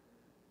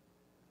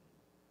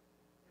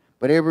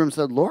 But Abram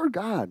said, Lord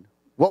God,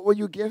 what will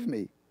you give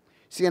me?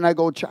 Seeing I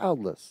go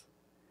childless,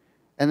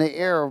 and the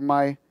heir of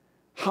my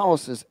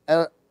house is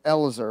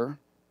Eliezer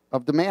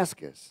of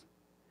Damascus.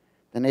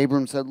 Then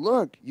Abram said,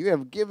 look, you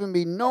have given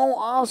me no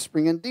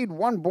offspring. Indeed,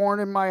 one born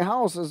in my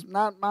house is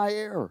not my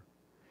heir.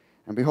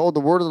 And behold, the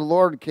word of the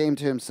Lord came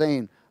to him,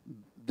 saying,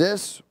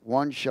 this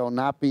one shall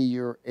not be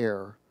your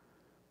heir,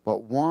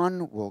 but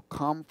one will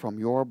come from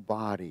your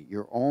body,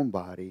 your own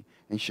body,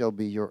 and shall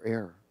be your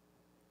heir.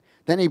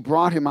 Then he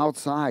brought him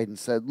outside and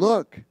said,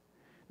 look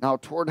now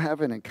toward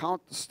heaven and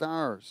count the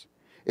stars,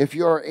 if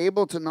you are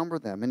able to number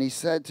them. And he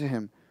said to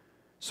him,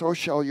 so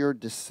shall your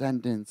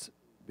descendants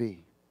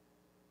be.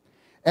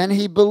 And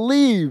he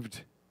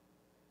believed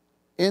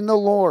in the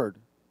Lord,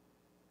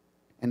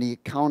 and he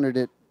accounted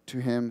it to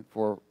him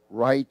for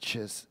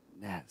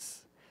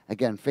righteousness.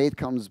 Again, faith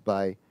comes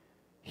by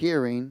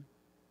hearing.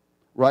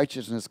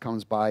 Righteousness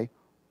comes by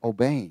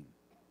obeying.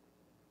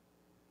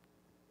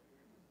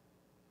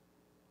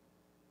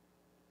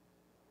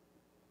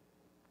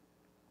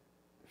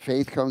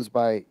 Faith comes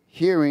by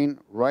hearing.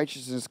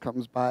 Righteousness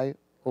comes by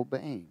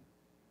obeying.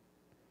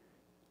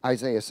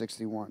 Isaiah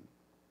 61.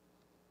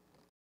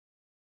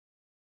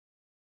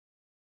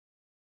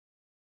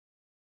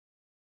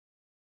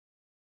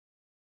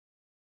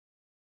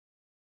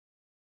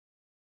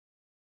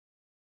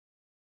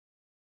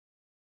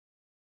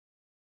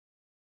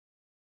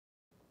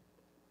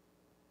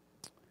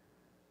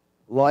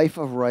 Life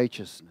of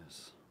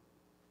righteousness.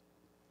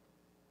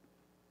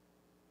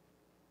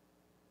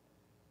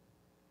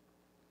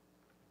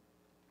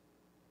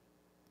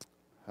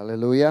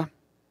 Hallelujah.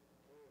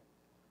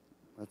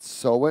 Let's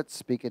sow it,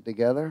 speak it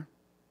together.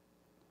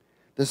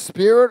 The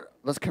Spirit,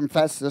 let's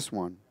confess this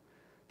one.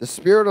 The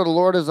Spirit of the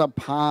Lord is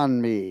upon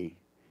me,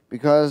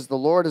 because the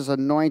Lord has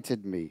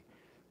anointed me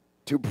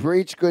to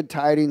preach good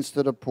tidings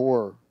to the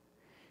poor.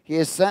 He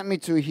has sent me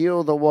to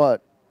heal the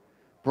what?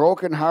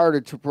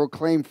 Brokenhearted, to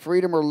proclaim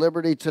freedom or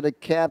liberty to the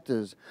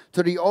captives,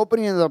 to the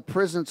opening of the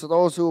prison to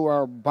those who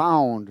are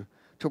bound,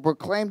 to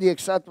proclaim the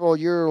acceptable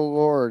year of the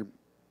Lord,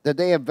 the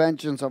day of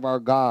vengeance of our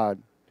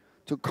God,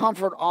 to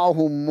comfort all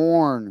who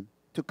mourn,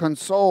 to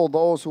console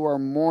those who are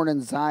mourn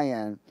in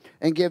Zion,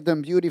 and give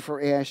them beauty for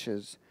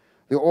ashes,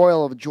 the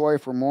oil of joy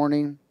for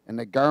mourning, and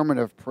the garment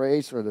of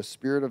praise for the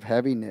spirit of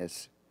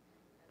heaviness,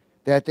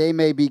 that they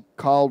may be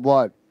called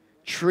what?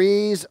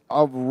 Trees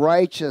of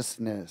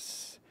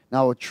righteousness.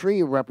 Now, a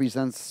tree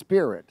represents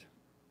spirit,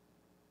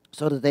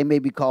 so that they may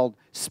be called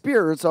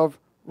spirits of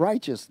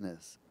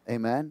righteousness.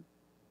 Amen.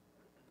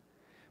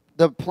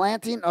 The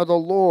planting of the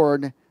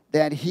Lord,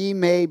 that he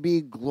may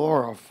be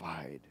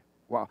glorified.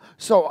 Wow.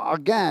 So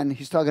again,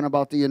 he's talking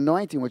about the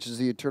anointing, which is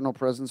the eternal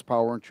presence,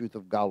 power, and truth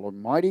of God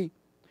Almighty,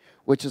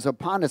 which is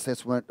upon us.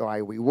 That's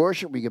why we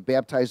worship. We get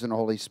baptized in the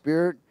Holy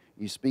Spirit.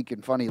 You speak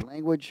in funny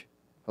language.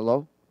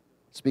 Hello?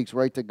 Speaks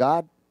right to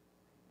God.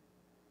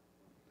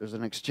 There's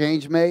an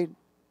exchange made.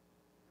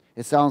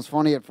 It sounds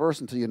funny at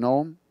first until you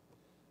know him.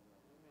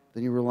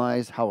 Then you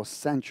realize how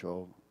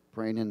essential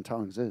praying in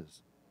tongues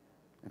is.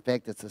 In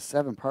fact, it's a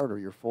 7-part of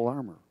your full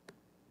armor.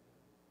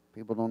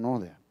 People don't know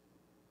that.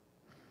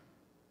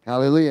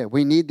 Hallelujah.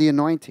 We need the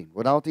anointing.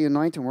 Without the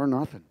anointing, we're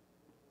nothing.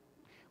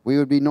 We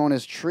would be known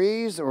as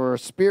trees or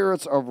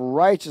spirits of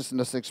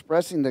righteousness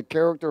expressing the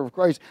character of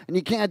Christ. And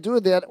you can't do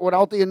that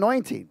without the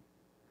anointing.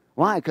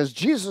 Why? Because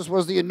Jesus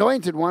was the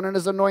anointed one in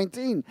his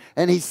anointing.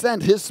 And he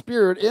sent his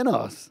spirit in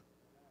us.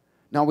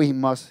 Now we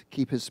must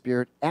keep his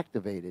spirit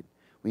activated.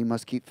 We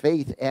must keep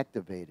faith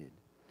activated.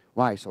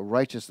 Why? So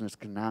righteousness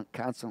cannot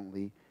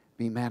constantly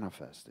be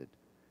manifested.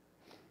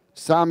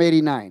 Psalm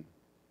 89.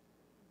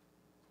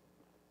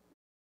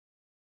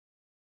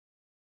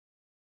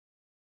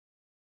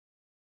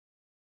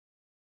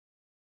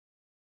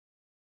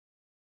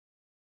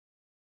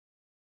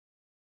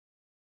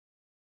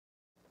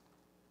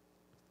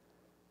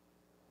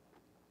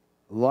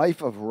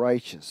 Life of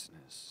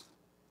righteousness.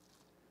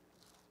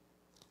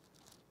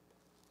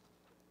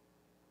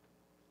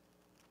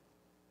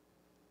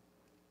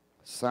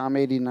 Psalm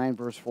 89,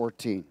 verse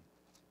 14.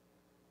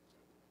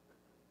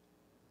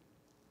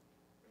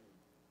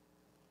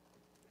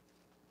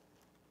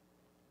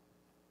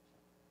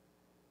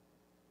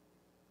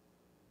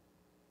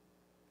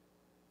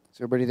 Is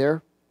everybody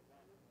there?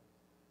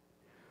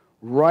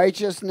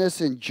 Righteousness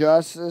and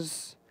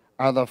justice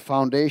are the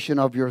foundation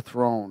of your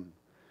throne.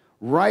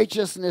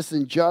 Righteousness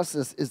and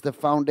justice is the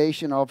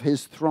foundation of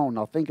his throne.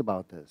 Now think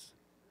about this.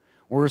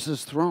 Where's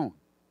his throne?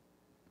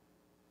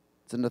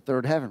 It's in the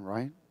third heaven,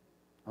 right?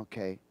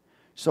 Okay.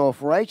 So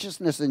if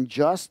righteousness and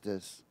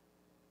justice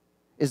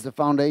is the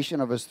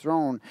foundation of his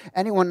throne,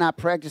 anyone not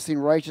practicing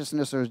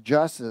righteousness or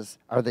justice,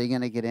 are they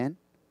going to get in?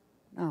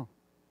 No,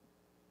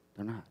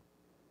 they're not.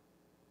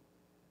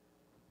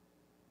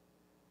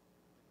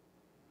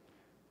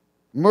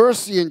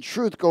 Mercy and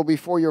truth go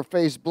before your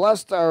face.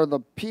 Blessed are the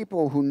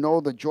people who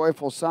know the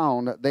joyful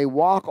sound. They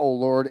walk, O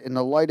Lord, in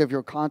the light of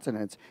your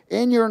countenance.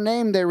 In your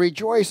name they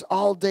rejoice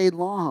all day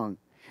long,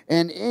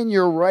 and in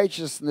your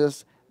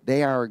righteousness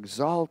they are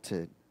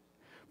exalted.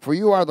 For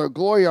you are the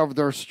glory of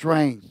their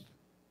strength,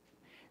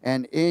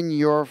 and in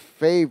your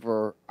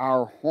favor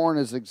our horn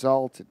is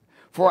exalted.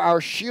 For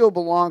our shield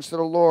belongs to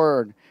the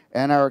Lord,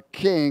 and our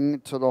King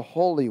to the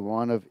Holy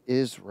One of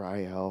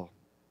Israel.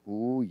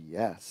 Ooh,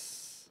 yes.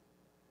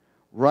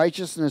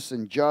 Righteousness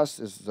and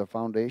justice is the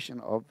foundation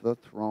of the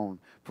throne.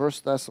 1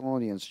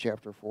 Thessalonians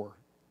chapter 4.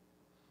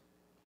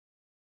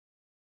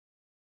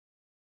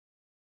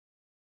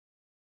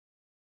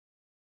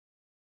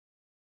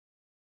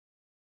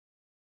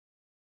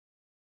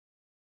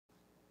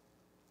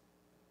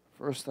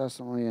 First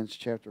Thessalonians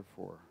chapter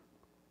 4.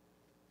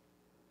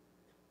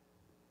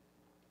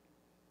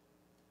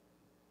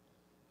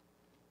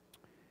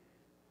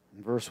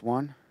 Verse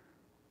 1.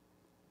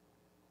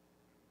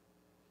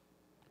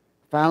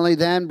 Finally,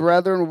 then,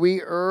 brethren,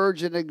 we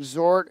urge and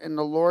exhort in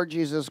the Lord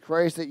Jesus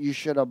Christ that you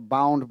should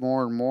abound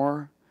more and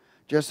more,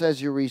 just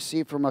as you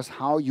receive from us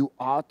how you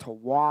ought to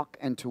walk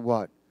and to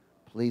what?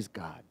 Please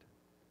God.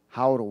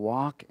 How to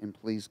walk and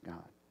please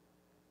God.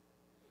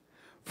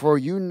 For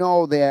you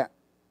know that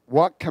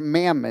what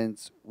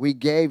commandments we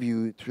gave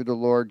you through the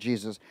Lord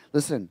Jesus.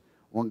 Listen,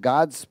 when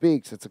God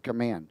speaks, it's a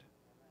command.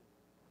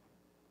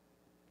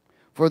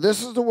 For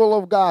this is the will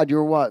of God,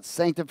 your what?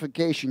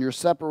 Sanctification, your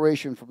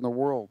separation from the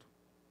world.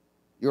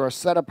 You are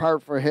set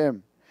apart for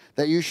him,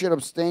 that you should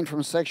abstain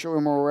from sexual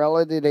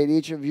immorality, that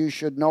each of you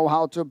should know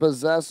how to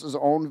possess his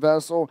own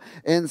vessel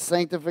in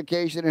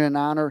sanctification and in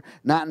honor,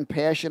 not in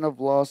passion of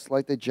lust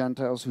like the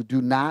Gentiles who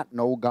do not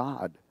know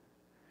God.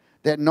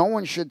 That no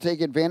one should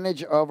take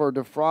advantage of or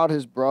defraud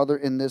his brother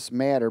in this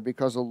matter,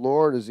 because the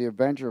Lord is the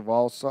avenger of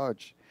all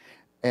such,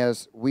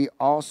 as we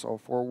also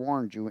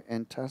forewarned you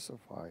and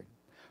testified.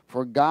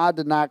 For God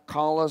did not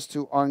call us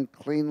to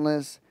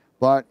uncleanness,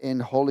 but in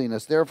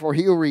holiness. Therefore,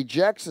 he who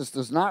rejects us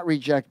does not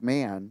reject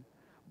man,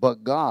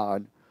 but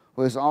God,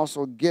 who has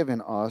also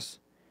given us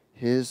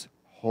his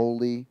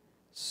Holy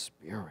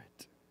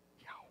Spirit.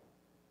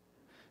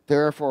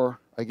 Therefore,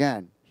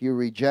 again, he who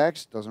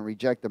rejects doesn't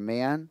reject a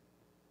man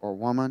or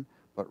woman,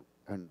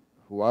 and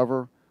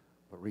whoever,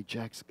 but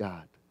rejects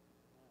God.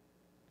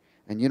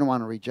 And you don't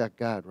want to reject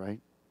God, right?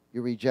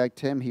 You reject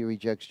him, he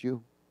rejects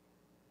you.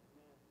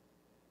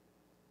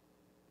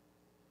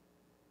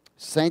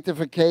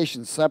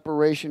 Sanctification,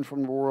 separation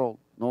from the world,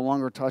 no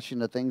longer touching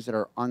the things that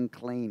are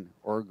unclean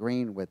or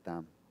agreeing with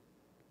them.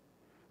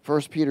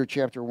 1 Peter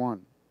chapter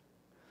 1.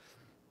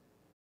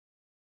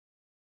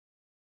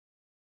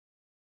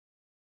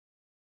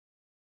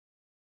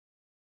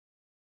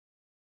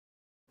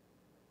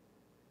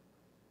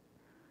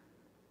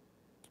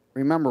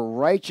 remember,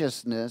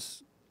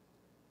 righteousness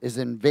is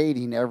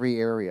invading every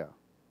area.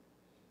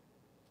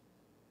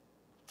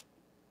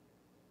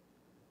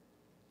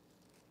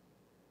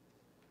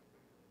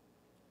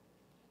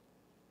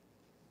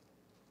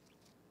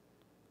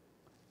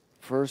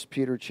 First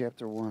Peter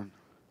chapter 1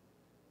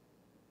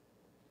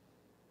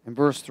 and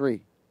verse 3.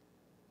 Is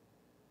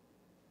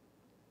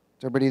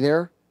everybody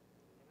there?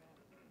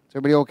 Is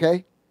everybody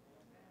okay?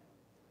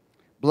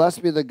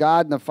 Blessed be the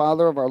God and the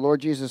Father of our Lord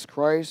Jesus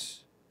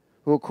Christ,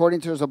 who according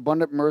to his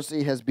abundant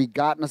mercy has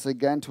begotten us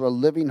again to a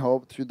living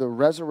hope through the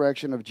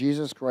resurrection of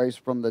Jesus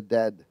Christ from the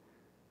dead,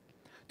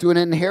 to an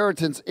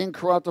inheritance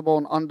incorruptible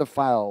and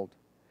undefiled,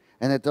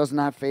 and that does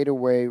not fade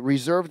away,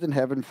 reserved in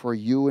heaven for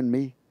you and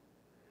me,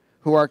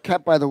 who are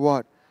kept by the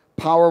what?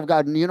 Power of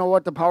God. And you know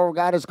what the power of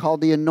God is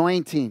called? The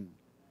anointing.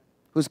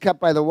 Who's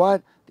kept by the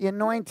what? The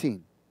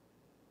anointing.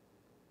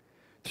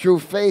 Through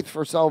faith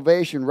for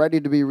salvation, ready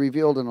to be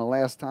revealed in the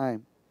last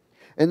time.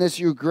 In this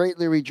you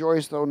greatly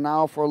rejoice, though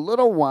now for a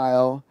little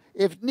while,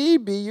 if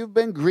need be, you've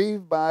been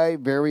grieved by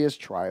various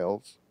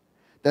trials,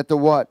 that the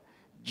what?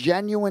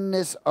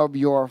 Genuineness of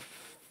your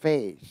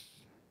faith,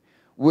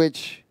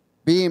 which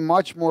being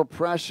much more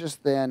precious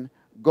than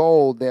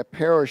gold that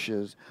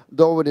perishes,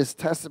 though it is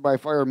tested by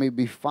fire, may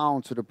be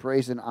found to the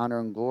praise and honor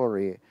and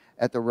glory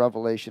at the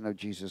revelation of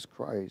Jesus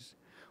Christ,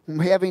 whom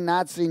having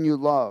not seen you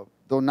love,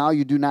 though now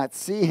you do not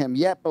see him,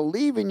 yet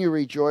believing you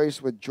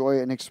rejoice with joy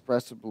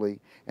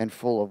inexpressibly and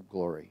full of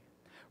glory,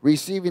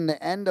 receiving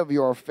the end of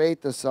your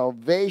faith, the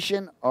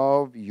salvation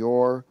of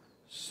your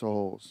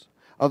souls.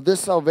 Of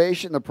this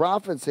salvation the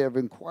prophets have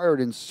inquired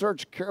and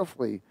searched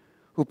carefully,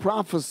 who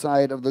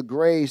prophesied of the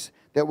grace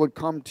that would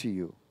come to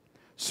you,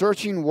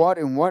 searching what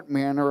in what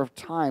manner of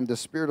time the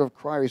Spirit of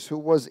Christ who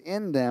was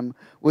in them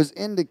was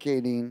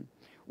indicating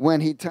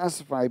when he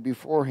testified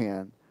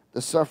beforehand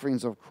the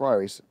sufferings of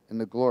Christ and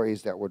the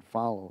glories that would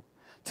follow.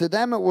 To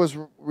them it was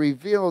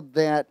revealed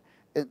that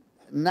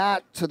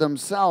not to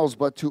themselves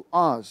but to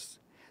us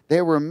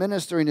they were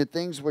ministering to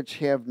things which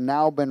have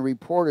now been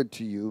reported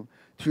to you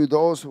through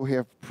those who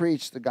have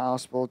preached the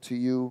gospel to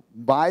you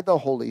by the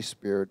Holy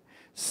Spirit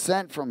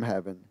sent from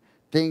heaven,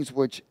 things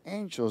which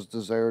angels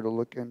desire to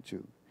look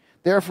into.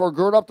 Therefore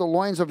gird up the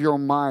loins of your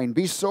mind,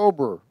 be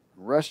sober,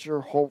 rest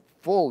your hope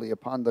fully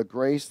upon the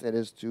grace that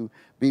is to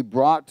be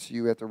brought to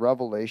you at the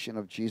revelation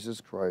of Jesus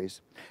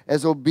Christ.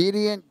 As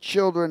obedient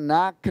children,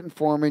 not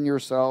conforming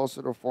yourselves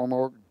to the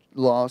former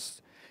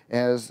lusts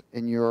as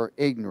in your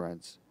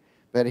ignorance.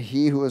 But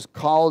he who has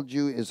called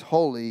you is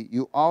holy,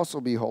 you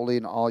also be holy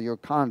in all your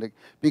conduct,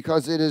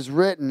 because it is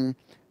written,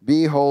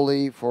 be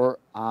holy, for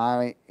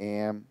I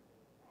am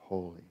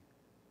holy.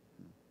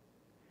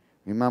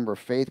 Remember,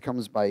 faith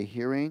comes by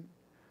hearing,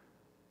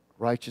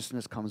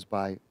 righteousness comes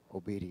by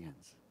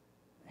obedience.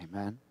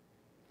 Amen.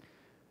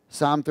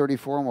 Psalm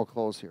 34, and we'll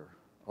close here.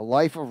 A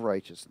life of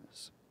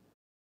righteousness.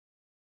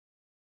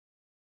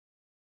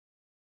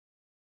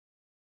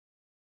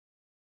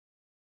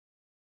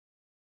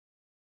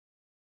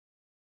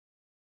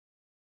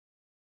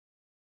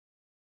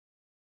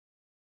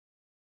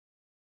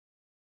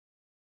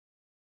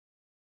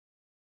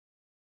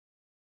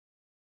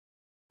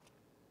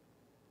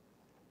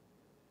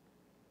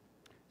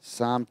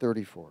 Psalm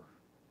 34.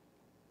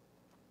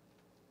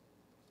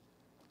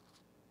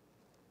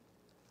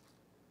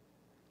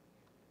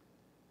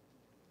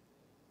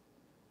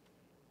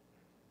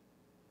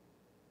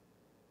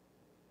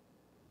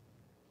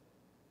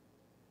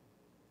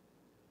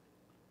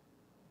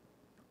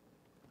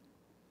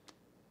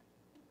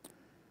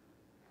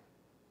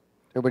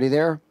 Everybody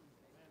there?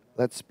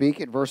 Let's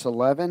speak at verse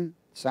 11.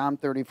 Psalm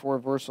 34,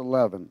 verse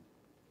 11.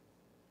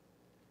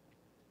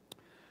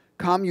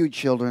 Come, you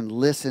children,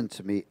 listen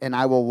to me, and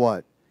I will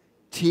what?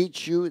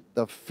 Teach you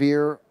the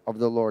fear of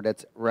the Lord.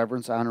 That's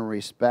reverence, honor, and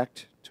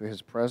respect to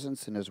his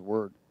presence and his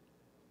word.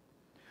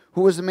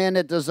 Who is the man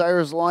that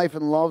desires life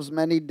and loves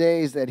many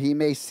days that he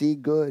may see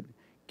good?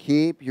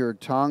 Keep your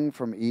tongue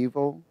from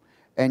evil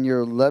and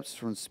your lips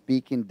from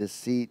speaking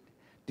deceit.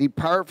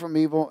 Depart from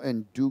evil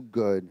and do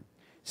good.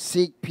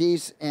 Seek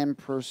peace and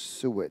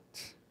pursue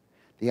it.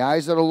 The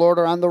eyes of the Lord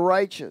are on the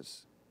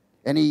righteous,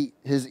 and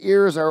his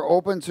ears are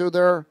open to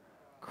their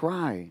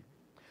cry.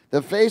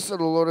 The face of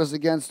the Lord is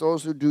against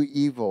those who do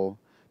evil,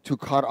 to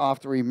cut off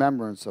the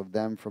remembrance of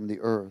them from the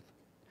earth.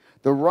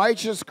 The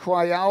righteous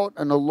cry out,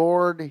 and the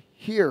Lord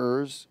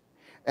hears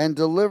and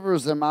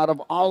delivers them out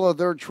of all of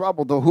their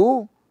trouble. The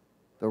who?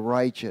 The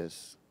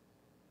righteous.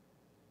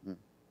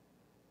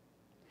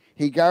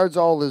 He guards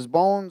all his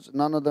bones,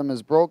 none of them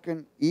is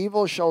broken.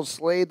 Evil shall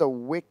slay the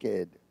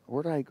wicked.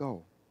 Where did I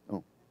go?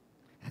 Oh.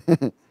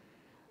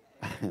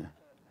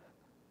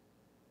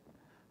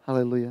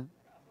 Hallelujah.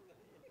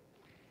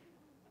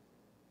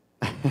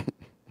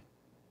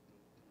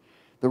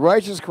 The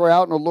righteous cry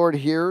out, and the Lord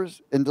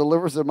hears and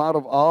delivers them out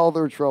of all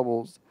their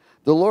troubles.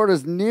 The Lord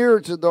is near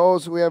to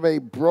those who have a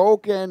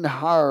broken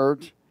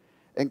heart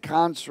and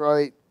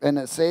contrite, and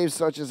it saves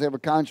such as have a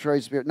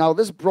contrite spirit. Now,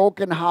 this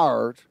broken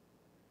heart,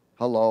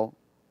 hello,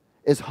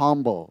 is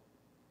humble.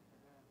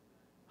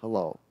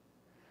 Hello.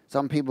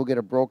 Some people get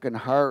a broken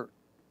heart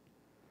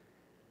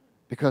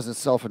because it's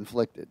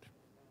self-inflicted.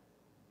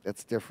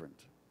 That's different.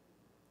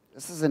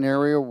 This is an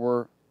area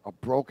where a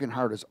broken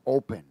heart is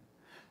open.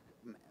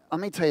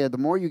 Let me tell you, the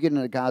more you get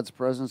into God's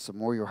presence, the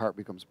more your heart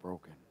becomes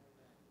broken.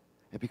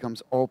 It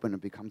becomes open. It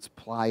becomes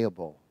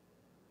pliable.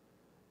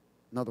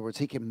 In other words,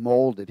 he can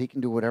mold it. He can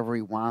do whatever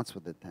he wants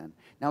with it then.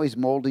 Now he's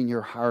molding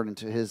your heart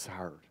into his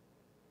heart.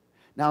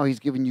 Now he's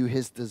giving you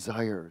his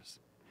desires.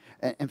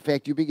 In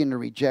fact, you begin to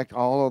reject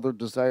all other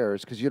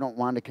desires because you don't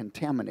want to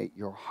contaminate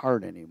your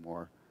heart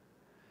anymore.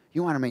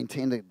 You want to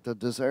maintain the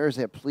desires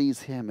that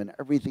please him in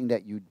everything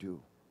that you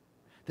do.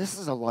 This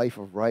is a life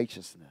of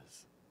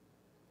righteousness.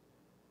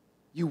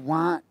 You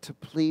want to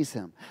please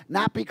him,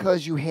 not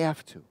because you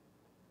have to,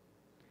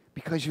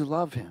 because you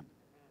love him.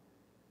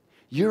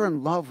 You're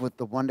in love with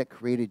the one that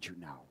created you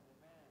now.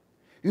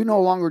 You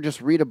no longer just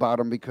read about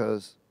him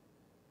because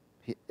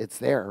it's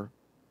there.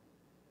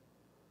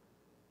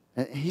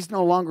 He's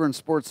no longer in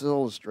Sports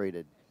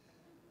Illustrated.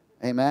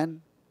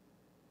 Amen?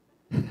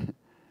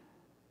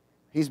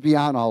 He's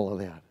beyond all of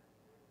that.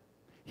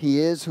 He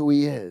is who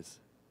he is.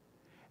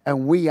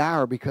 And we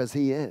are because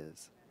he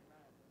is.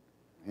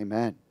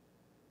 Amen.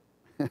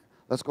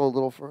 Let's go a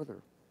little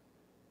further.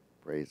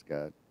 Praise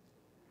God.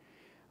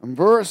 In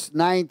verse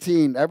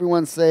 19,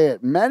 everyone say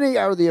it. Many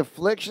are the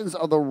afflictions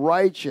of the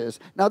righteous.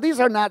 Now, these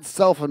are not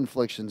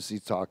self-inflictions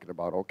he's talking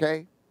about,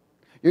 okay?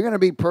 You're going to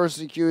be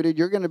persecuted.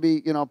 You're going to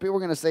be, people are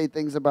going to say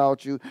things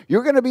about you.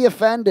 You're going to be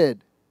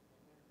offended.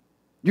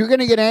 You're going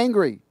to get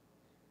angry.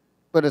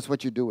 But it's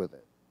what you do with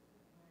it.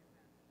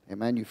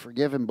 Amen. You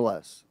forgive and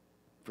bless.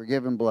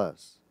 Forgive and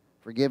bless.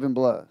 Forgive and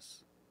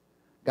bless.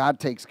 God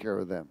takes care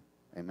of them.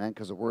 Amen.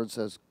 Because the word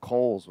says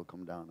coals will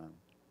come down on them.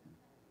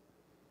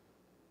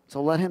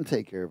 So let him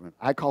take care of it.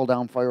 I call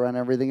down fire on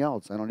everything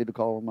else. I don't need to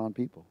call them on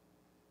people.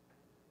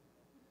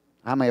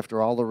 I'm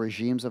after all the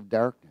regimes of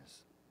darkness.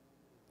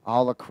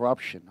 All the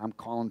corruption. I'm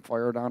calling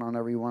fire down on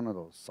every one of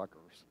those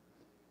suckers.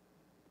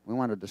 We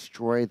want to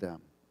destroy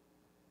them.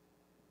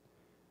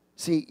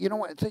 See, you know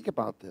what? Think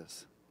about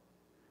this.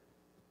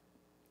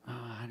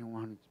 I don't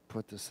want to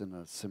put this in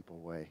a simple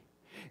way.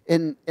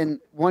 And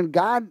when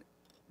God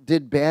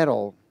did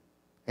battle,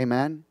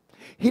 amen,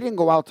 he didn't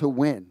go out to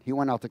win. He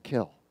went out to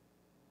kill.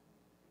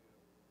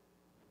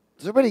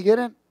 Does everybody get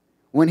it?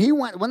 When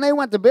they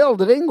went to battle,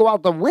 they didn't go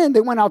out to win.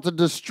 They went out to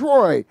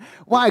destroy.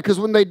 Why? Because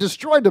when they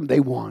destroyed them, they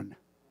won.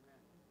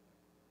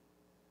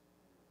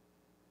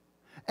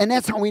 And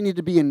that's how we need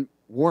to be in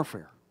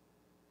warfare.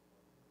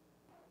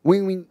 We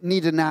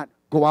need to not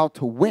go out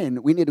to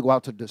win. We need to go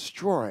out to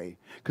destroy.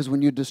 Because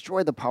when you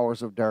destroy the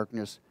powers of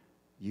darkness,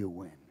 you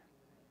win.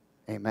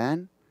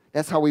 Amen?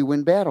 That's how we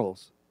win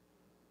battles.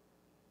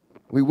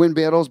 We win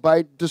battles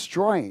by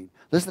destroying.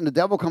 Listen, the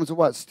devil comes to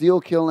what? Steal,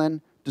 kill,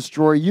 and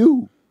destroy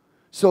you.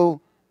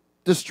 So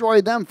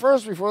destroy them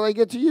first before they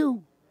get to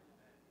you.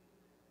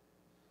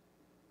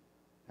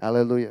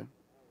 Hallelujah.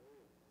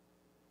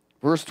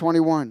 Verse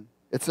 21.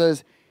 It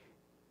says,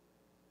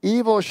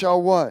 evil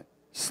shall what?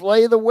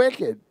 Slay the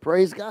wicked.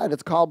 Praise God.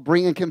 It's called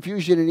bringing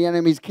confusion in the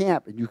enemy's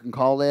camp. And you can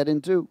call that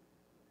in too.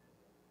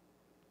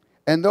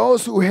 And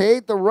those who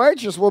hate the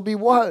righteous will be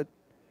what?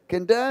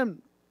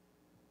 Condemned.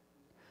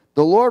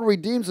 The Lord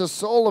redeems the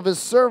soul of his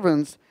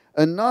servants,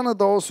 and none of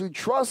those who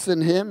trust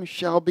in him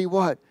shall be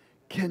what?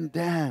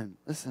 Condemned.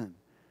 Listen.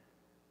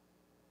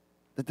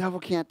 The devil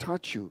can't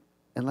touch you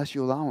unless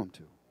you allow him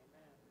to.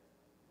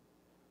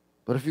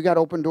 But if you got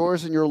open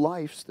doors in your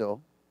life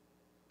still,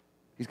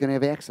 he's going to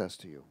have access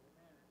to you.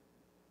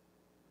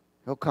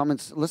 He'll come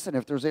and listen.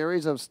 If there's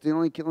areas of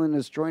stealing, killing, and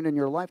destroying in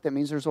your life, that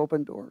means there's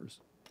open doors.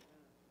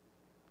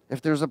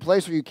 If there's a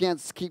place where you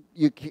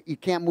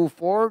can't move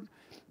forward,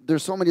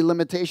 there's so many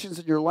limitations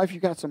in your life, you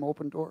got some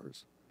open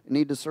doors. You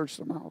need to search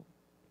them out.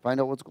 Find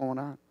out what's going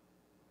on.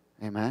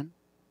 Amen?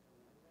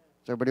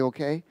 Is everybody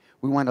okay?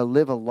 We want to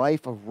live a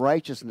life of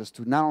righteousness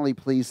to not only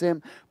please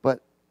him,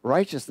 but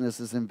righteousness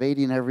is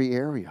invading every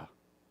area.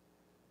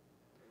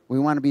 We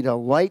want to be the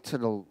light to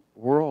the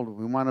world.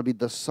 We want to be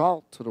the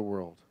salt to the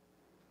world.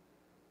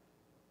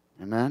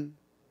 Amen?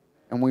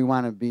 And we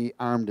want to be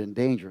armed and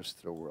dangerous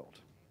to the world.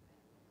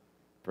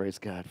 Praise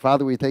God.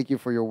 Father, we thank you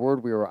for your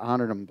word. We are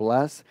honored and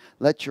blessed.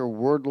 Let your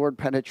word, Lord,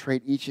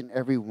 penetrate each and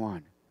every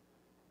one.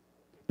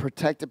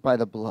 Protect it by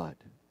the blood.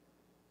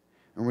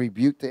 And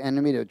rebuke the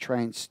enemy to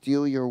try and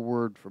steal your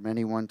word from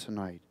anyone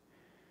tonight.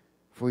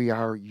 For we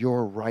are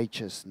your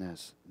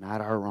righteousness,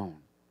 not our own.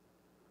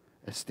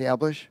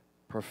 Establish,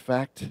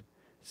 perfect,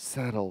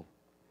 settle,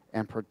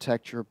 and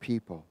protect your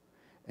people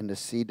and the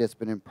seed that's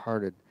been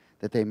imparted,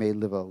 that they may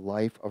live a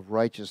life of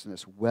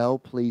righteousness,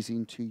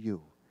 well-pleasing to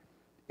you.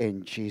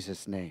 In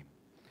Jesus' name.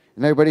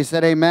 And everybody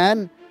said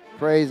amen.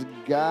 Praise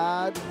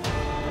God.